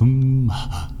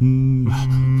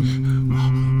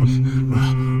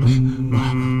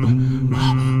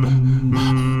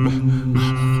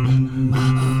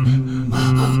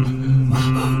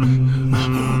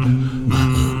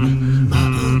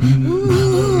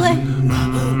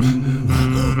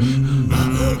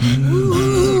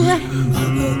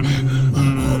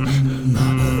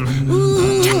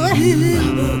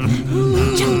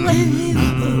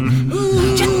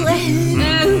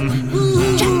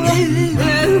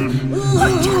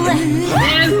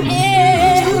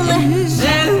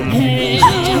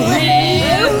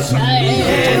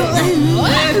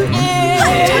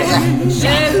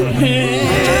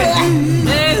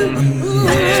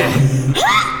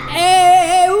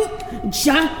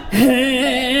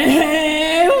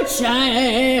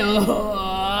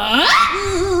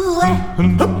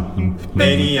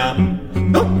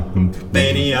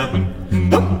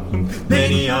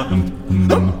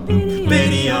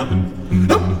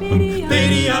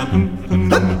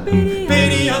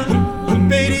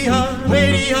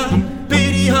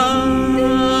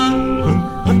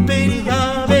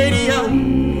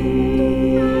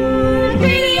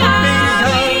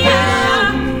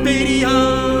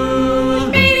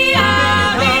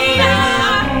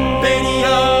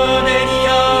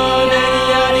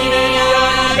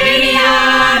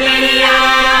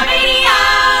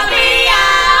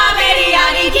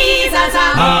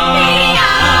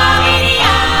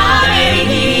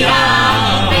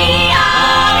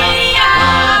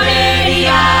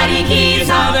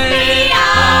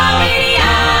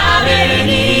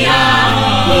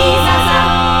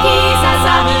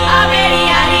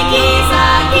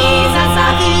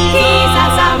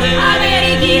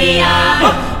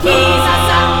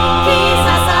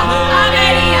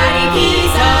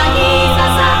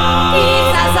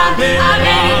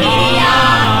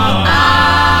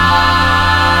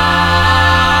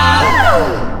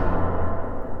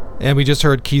 And we just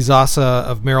heard Kisasa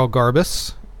of Merrill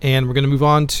Garbus. And we're going to move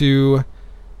on to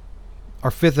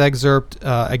our fifth excerpt,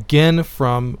 again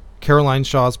from Caroline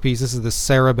Shaw's piece. This is the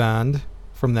Saraband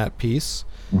from that piece.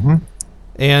 Mm-hmm.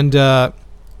 And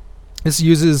this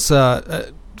uses,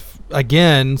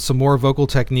 again, some more vocal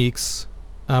techniques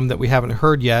that we haven't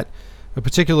heard yet, but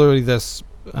particularly this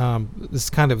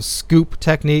kind of scoop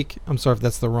technique. I'm sorry if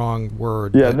that's the wrong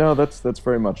word. Yeah, no, that's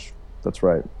very much, that's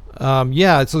right.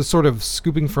 Yeah, it's sort of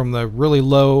scooping from the really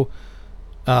low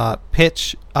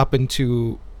pitch up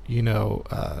into,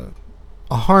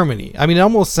 a harmony. I mean, it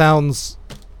almost sounds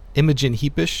Imogen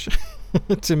Heap-ish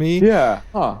to me. Yeah,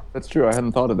 that's true. I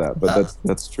hadn't thought of that, but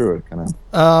that's true. It kind of.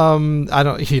 I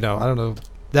don't know.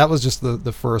 That was just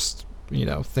the first,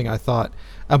 thing I thought.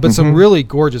 But some really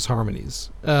gorgeous harmonies.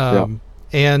 And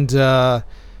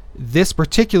this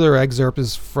particular excerpt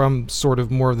is from sort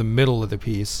of more of the middle of the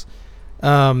piece.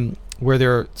 Where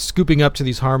they're scooping up to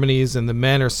these harmonies and the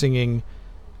men are singing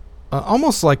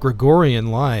almost like Gregorian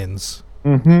lines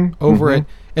over it.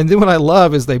 And then what I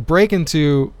love is they break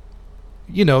into,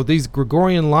 these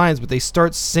Gregorian lines, but they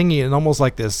start singing in almost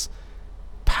like this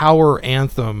power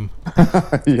anthem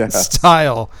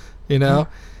style,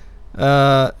 Yeah,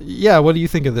 what do you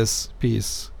think of this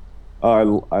piece? I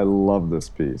love this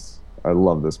piece.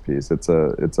 It's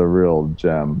a real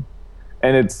gem.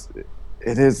 And it's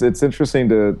interesting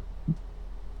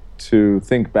to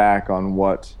think back on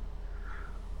what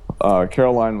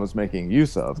Caroline was making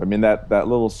use of. I mean, that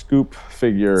little scoop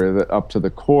figure up to the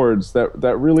chords,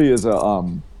 that really is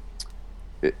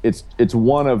it's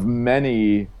one of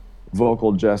many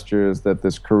vocal gestures that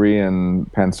this Korean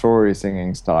pansori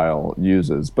singing style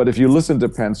uses. But if you listen to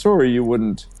pansori, you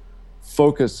wouldn't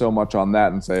focus so much on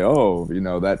that and say,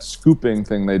 that scooping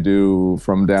thing they do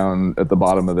from down at the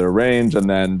bottom of their range and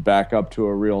then back up to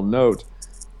a real note.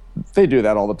 They do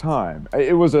that all the time.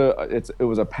 It was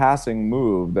a passing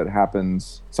move that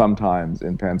happens sometimes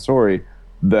in pansori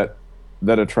that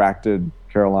attracted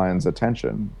Caroline's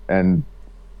attention, and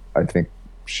I think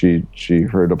she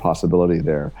heard a possibility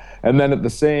there. And then at the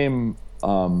same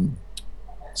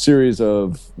series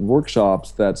of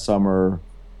workshops that summer,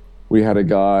 we had a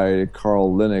guy,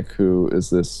 Carl Linick, who is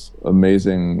this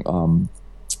amazing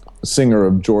singer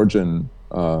of Georgian,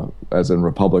 as in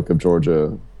Republic of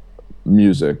Georgia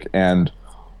music. And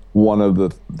one of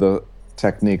the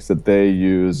techniques that they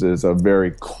use is a very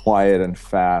quiet and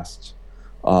fast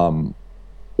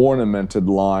ornamented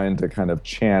line to kind of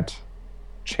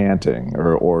chanting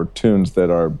or tunes that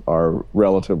are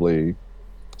relatively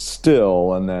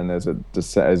still, and then as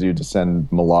you descend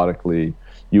melodically,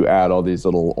 you add all these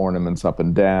little ornaments up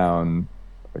and down,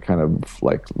 kind of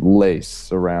like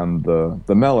lace around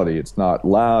the melody. It's not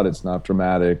loud, it's not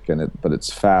dramatic, but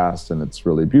it's fast and it's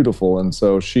really beautiful. And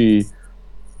so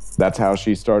that's how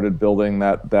she started building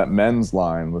that men's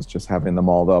line, was just having them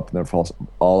all up and they're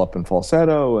all up in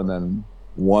falsetto, and then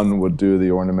one would do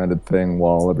the ornamented thing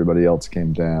while everybody else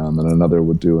came down, then another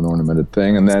would do an ornamented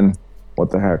thing, and then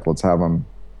what the heck, let's have them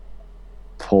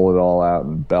pull it all out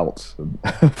and belt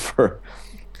for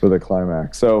the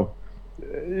climax. So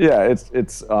yeah,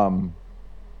 it's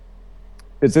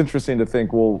interesting to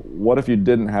think, well, what if you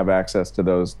didn't have access to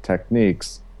those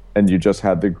techniques and you just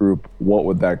had the group? What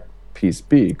would that piece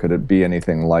be? Could it be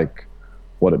anything like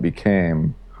what it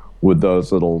became with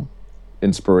those little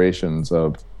inspirations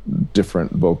of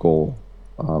different vocal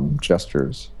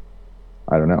gestures?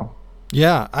 I don't know.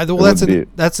 Yeah,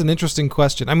 that's an interesting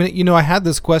question. I mean, I had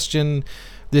this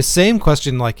same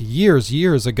question like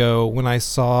years ago when I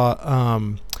saw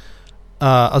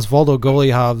Osvaldo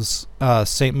Goliav's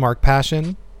St. Mark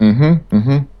Passion.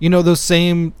 Those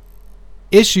same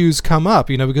issues come up,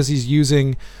 because he's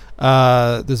using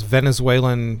this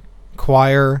Venezuelan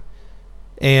choir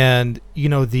and,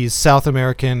 these South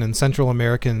American and Central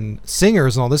American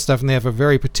singers and all this stuff, and they have a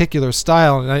very particular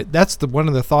style. And that's one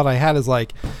of the thought I had is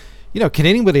like, can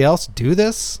anybody else do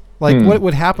this? Like, what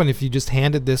would happen if you just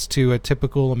handed this to a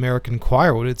typical American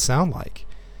choir? What would it sound like?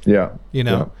 Yeah.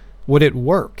 Would it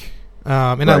work?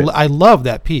 And right. I love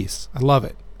that piece. I love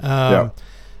it.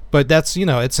 But that's,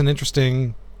 it's an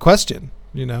interesting question,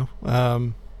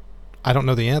 I don't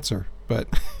know the answer, but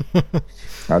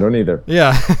I don't either.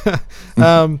 Yeah.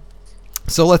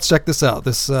 So let's check this out.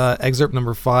 This excerpt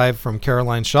number 5 from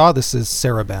Caroline Shaw. This is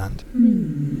Saraband.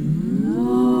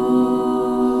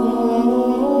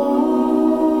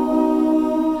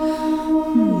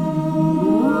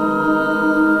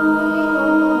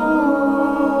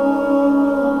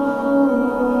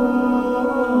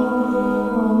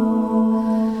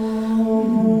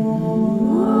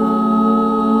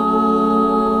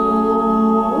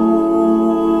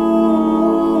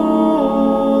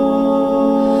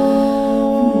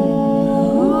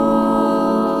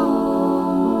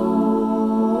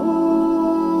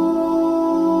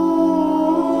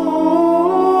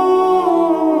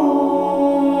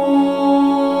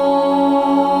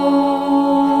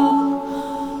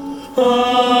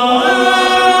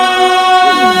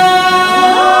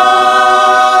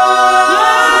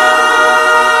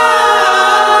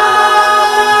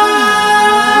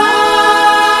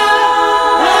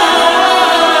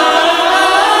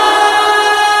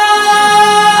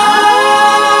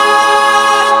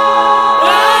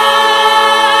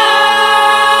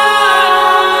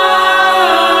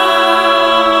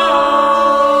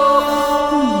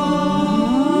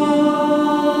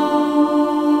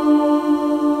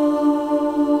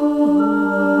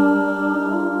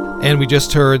 And we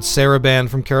just heard Saraband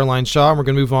from Caroline Shaw, and we're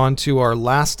going to move on to our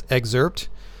last excerpt.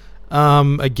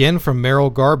 Again from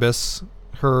Meryl Garbus,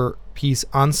 her piece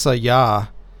Ansaya.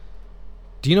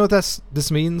 Do you know what this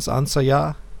means,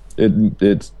 Ansaya?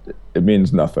 It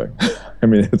means nothing. I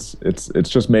mean, it's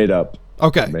just made up.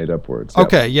 Okay. Made up words.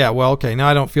 Okay, yeah. Well, okay. Now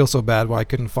I don't feel so bad. Well, I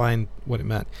couldn't find what it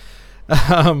meant.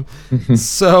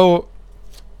 So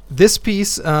this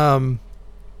piece,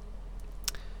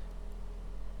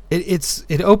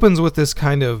 it opens with this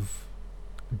kind of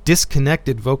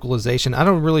disconnected vocalization.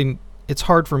 It's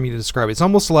hard for me to describe it. It's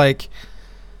almost like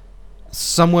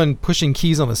someone pushing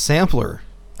keys on a sampler.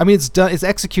 I mean, it's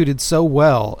executed so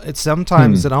well.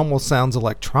 Sometimes it almost sounds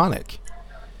electronic.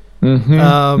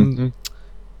 And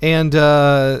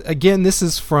again, this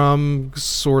is from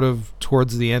sort of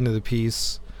towards the end of the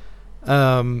piece.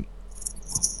 Then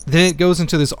it goes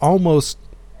into this almost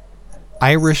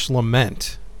Irish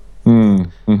lament.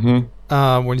 When you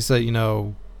say,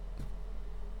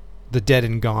 the dead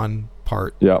and gone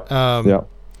part. And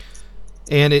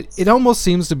it almost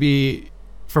seems to be,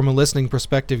 from a listening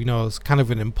perspective, it's kind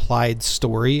of an implied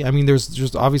story. I mean, there's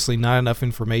just obviously not enough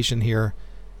information here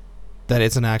that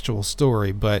it's an actual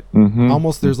story, but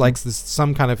almost there's like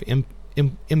some kind of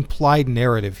implied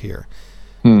narrative here.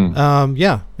 What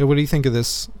do you think of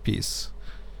this piece?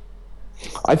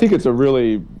 I think it's a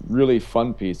really, really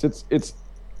fun piece. It's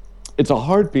a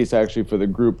hard piece actually for the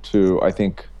group to, I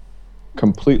think,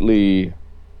 completely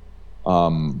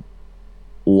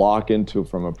lock into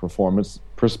from a performance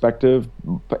perspective.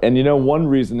 And one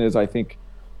reason is I think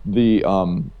the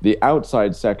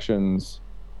outside sections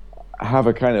have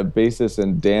a kind of basis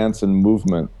in dance and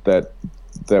movement that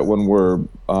when we're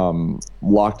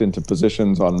locked into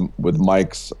positions with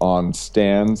mics on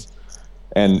stands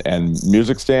and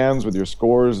music stands with your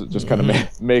scores, it just kind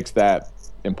of makes that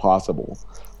impossible.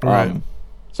 Right.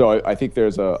 So I think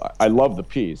I love the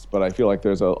piece, but I feel like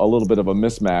there's a little bit of a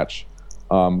mismatch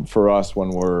for us when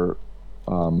we're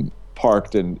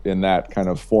parked in that kind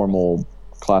of formal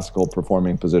classical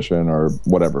performing position or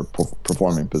whatever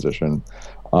performing position,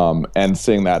 and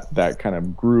seeing that kind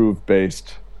of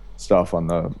groove-based stuff on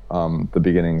the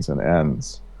beginnings and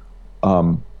ends.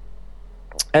 And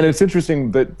it's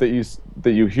interesting that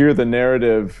you hear the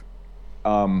narrative,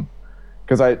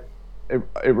 because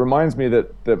it reminds me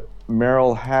that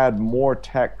Meryl had more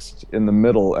text in the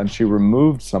middle and she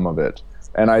removed some of it.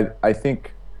 And I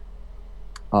think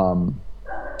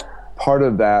part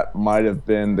of that might have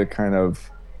been to kind of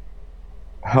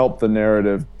help the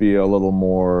narrative be a little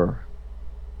more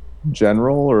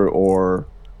general or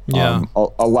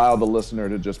allow the listener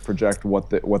to just project what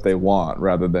they want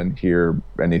rather than hear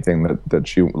anything that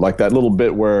she, like that little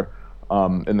bit where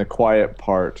in the quiet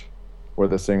part where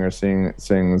the singer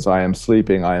sings I am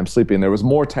sleeping, there was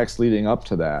more text leading up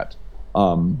to that,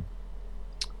 But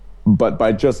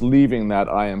by just leaving that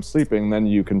I am sleeping, then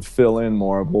you can fill in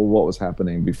more of, well, what was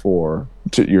happening before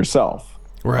to yourself.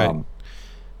 Right.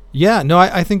 Yeah, no,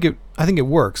 I think it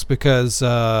works because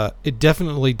it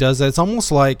definitely does that. It's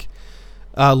almost like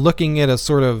looking at a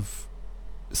sort of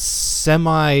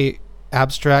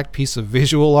semi-abstract piece of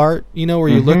visual art, where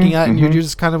you're looking at it and you're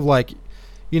just kind of like,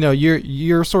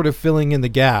 you're sort of filling in the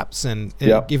gaps, and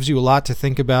it gives you a lot to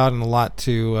think about and a lot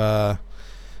to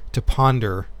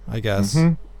ponder, I guess.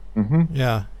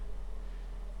 Yeah.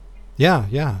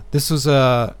 This was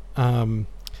I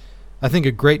think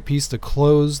a great piece to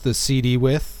close the CD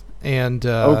with, and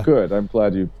oh, good. I'm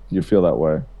glad you feel that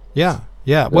way. Yeah.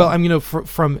 Well, I mean,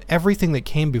 from everything that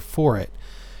came before it,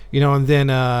 and then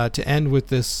to end with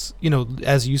this,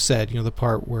 as you said, the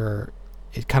part where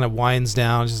it kind of winds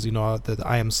down, just the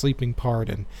I am sleeping part,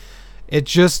 and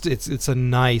it's a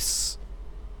nice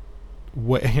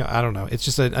way. I don't know. It's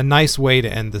just a nice way to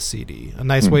end the CD, a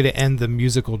nice way to end the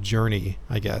musical journey,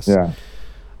 I guess. Yeah.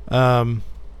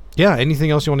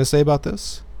 Anything else you want to say about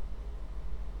this?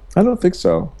 I don't think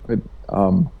so.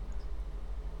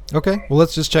 Okay, well,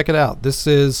 let's just check it out. This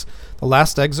is the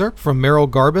last excerpt from Merrill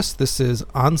Garbus. This is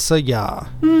Ansa Ya.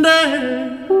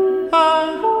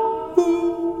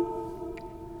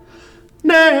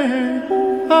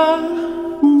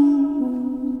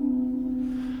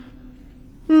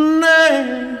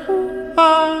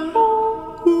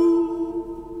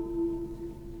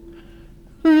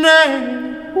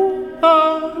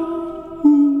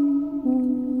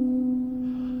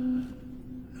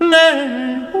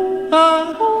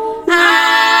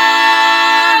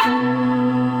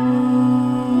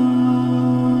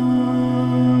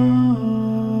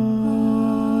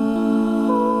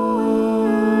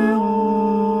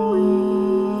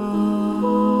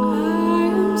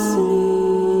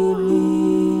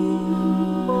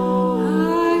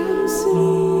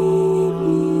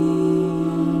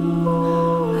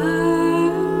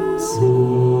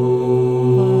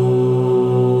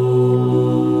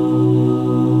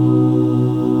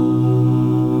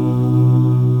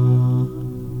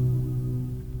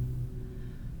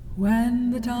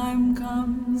 When the time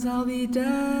comes, I'll be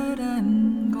dead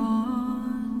and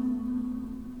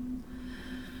gone.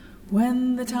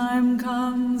 When the time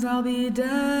comes, I'll be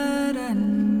dead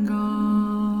and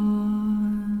gone.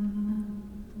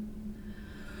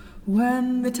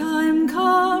 When the time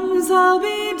comes, I'll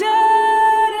be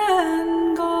dead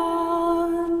and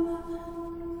gone.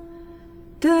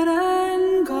 Dead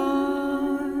and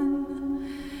gone.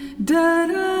 Dead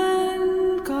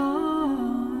and gone.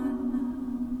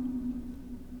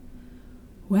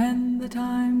 When the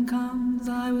time comes,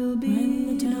 I will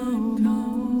be no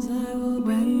more.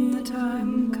 When the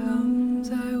time comes,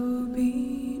 I will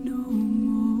be no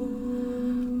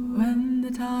more. When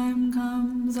the time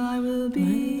comes, I will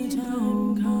be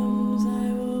no more.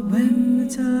 When the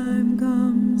time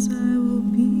comes, I will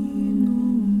be no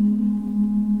more.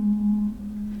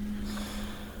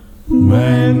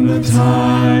 When the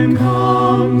time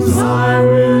comes, I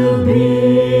will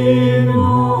be no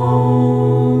more.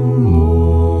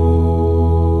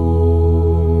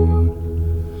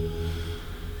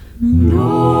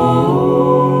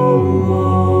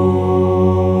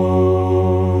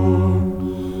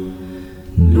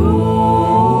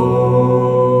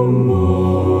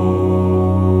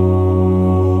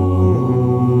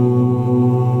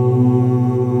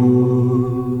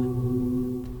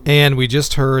 And we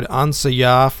just heard Ansa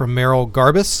Ya from Merrill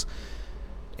Garbus.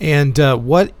 And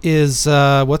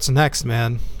what's next,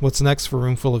 man? What's next for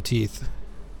Roomful of Teeth?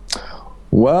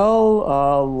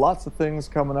 Well, lots of things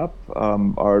coming up.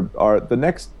 The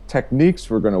next techniques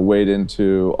we're going to wade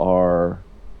into are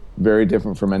very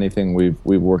different from anything we've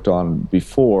worked on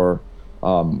before.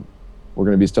 We're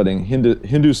going to be studying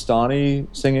Hindustani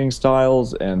singing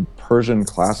styles and Persian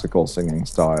classical singing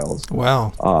styles.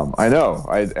 Wow. I know.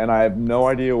 I have no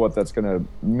idea what that's going to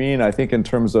mean. I think in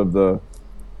terms of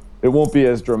it won't be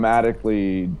as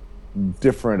dramatically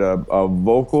different a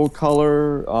vocal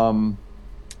color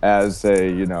as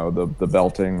the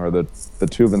belting or the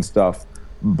Tuvan stuff,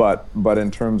 but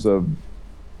in terms of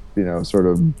sort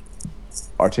of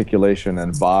articulation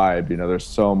and vibe, there's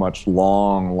so much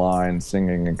long line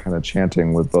singing and kind of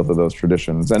chanting with both of those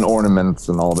traditions and ornaments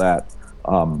and all that.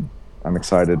 I'm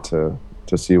excited to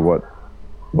see what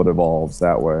evolves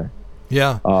that way.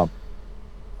 Yeah.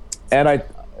 And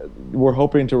we're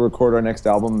hoping to record our next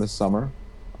album this summer,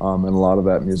 and a lot of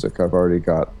that music I've already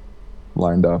got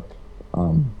lined up,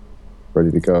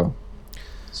 ready to go.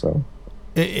 So,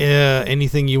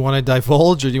 anything you want to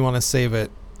divulge, or do you want to save it?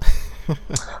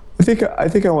 I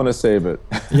think I want to save it.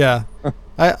 Yeah,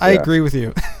 I agree with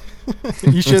you.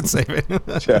 You should save it.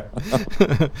 Yeah.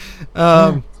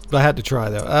 But I had to try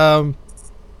though.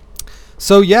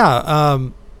 So yeah,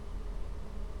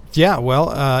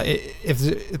 well,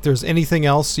 if there's anything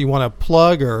else you want to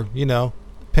plug or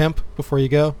pimp before you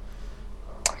go.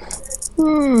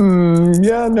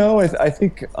 Yeah, no, I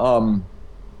think. I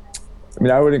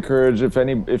mean, I would encourage if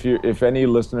any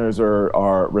listeners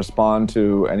are respond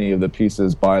to any of the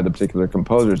pieces by the particular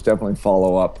composers, definitely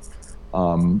follow up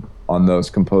on those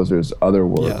composers' other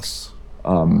works.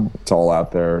 Yes. It's all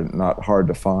out there, not hard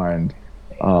to find,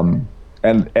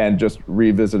 and just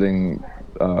revisiting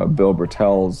Bill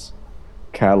Bertel's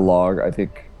catalog. I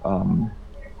think,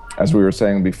 as we were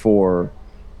saying before,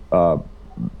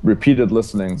 repeated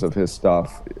listenings of his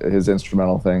stuff, his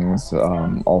instrumental things,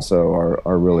 also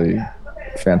are really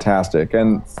fantastic.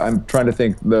 And I'm trying to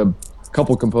think, the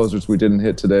couple composers we didn't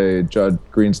hit today, Judd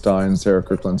Greenstein, Sarah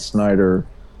Kirkland Snyder,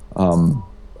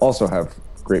 also have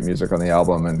great music on the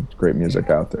album and great music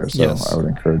out there. So yes. I would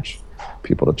encourage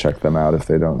people to check them out if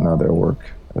they don't know their work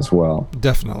as well.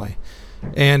 Definitely.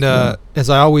 And as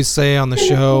I always say on the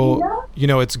show,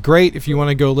 it's great if you want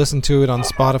to go listen to it on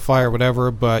Spotify or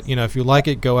whatever, but if you like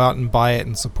it, go out and buy it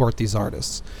and support these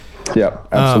artists. Yeah,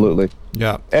 absolutely.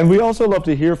 Yeah. And we also love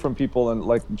to hear from people, and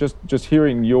like just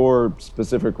hearing your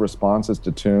specific responses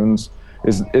to tunes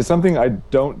is something I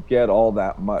don't get all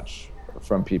that much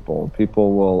from people.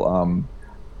 People will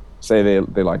say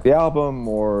they like the album,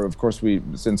 or of course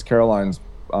since Caroline's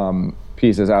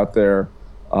piece is out there,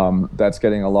 that's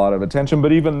getting a lot of attention.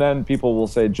 But even then, people will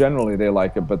say generally they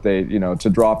like it, but they, to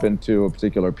drop into a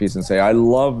particular piece and say, I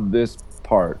love this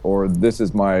part, or this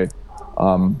is my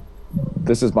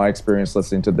experience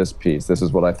listening to this piece. This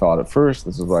is what I thought at first.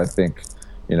 This is what I think,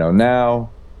 now.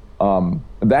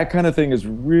 That kind of thing is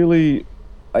really,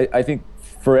 I think,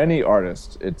 for any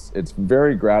artist, it's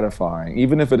very gratifying,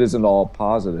 even if it isn't all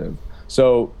positive.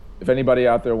 So if anybody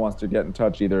out there wants to get in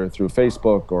touch, either through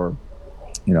Facebook or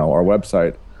our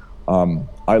website,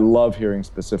 I love hearing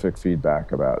specific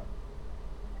feedback about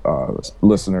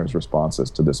listeners'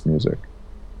 responses to this music.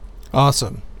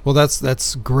 Awesome. Well,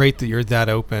 that's great that you're that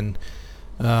open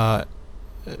to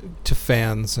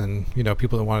fans and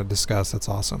people that want to discuss. That's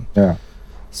awesome. Yeah.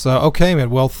 So okay, man.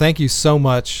 Well, thank you so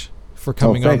much for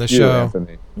coming on the show.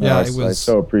 Anthony. Yeah, I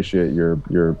so appreciate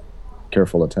your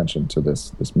careful attention to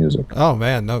this music. Oh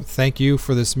man, no, thank you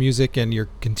for this music and your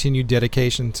continued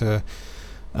dedication to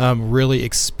really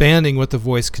expanding what the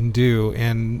voice can do,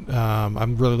 and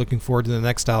I'm really looking forward to the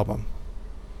next album.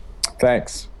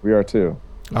 Thanks. We are too.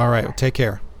 All right, well, take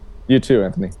care. You too,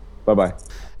 Anthony. Bye-bye.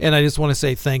 And I just want to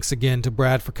say thanks again to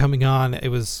Brad for coming on. It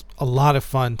was a lot of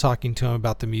fun talking to him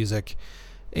about the music,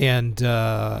 and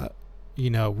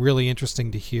really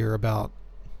interesting to hear about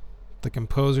the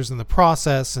composers and the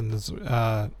process, and it's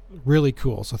really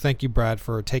cool. So thank you, Brad,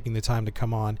 for taking the time to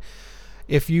come on.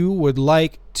 If you would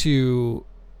like to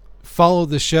follow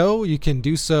the show, you can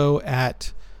do so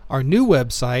at our new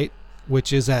website,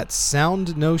 which is at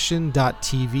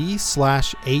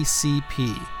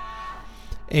soundnotion.tv/ACP.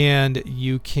 And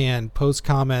you can post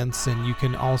comments, and you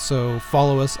can also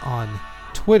follow us on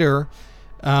Twitter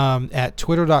at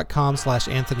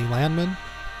twitter.com/Anthony Landman.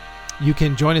 You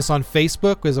can join us on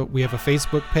Facebook, because we have a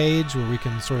Facebook page where we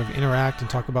can sort of interact and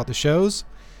talk about the shows.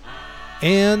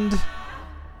 And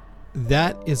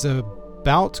that is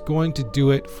about going to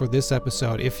do it for this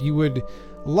episode. If you would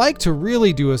like to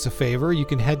really do us a favor, you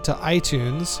can head to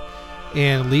iTunes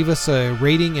and leave us a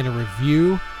rating and a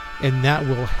review, and that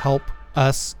will help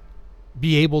us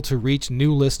be able to reach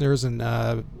new listeners and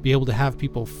be able to have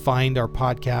people find our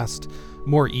podcast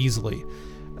more easily.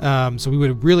 So we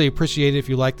would really appreciate it if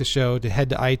you like the show to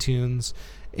head to iTunes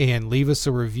and leave us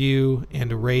a review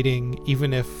and a rating,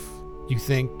 even if you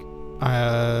think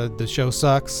the show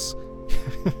sucks.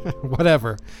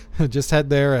 Whatever. Just head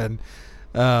there and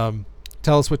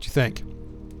tell us what you think.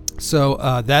 So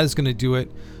that is going to do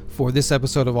it for this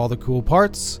episode of All the Cool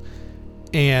Parts,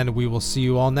 and we will see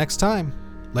you all next time.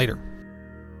 Later.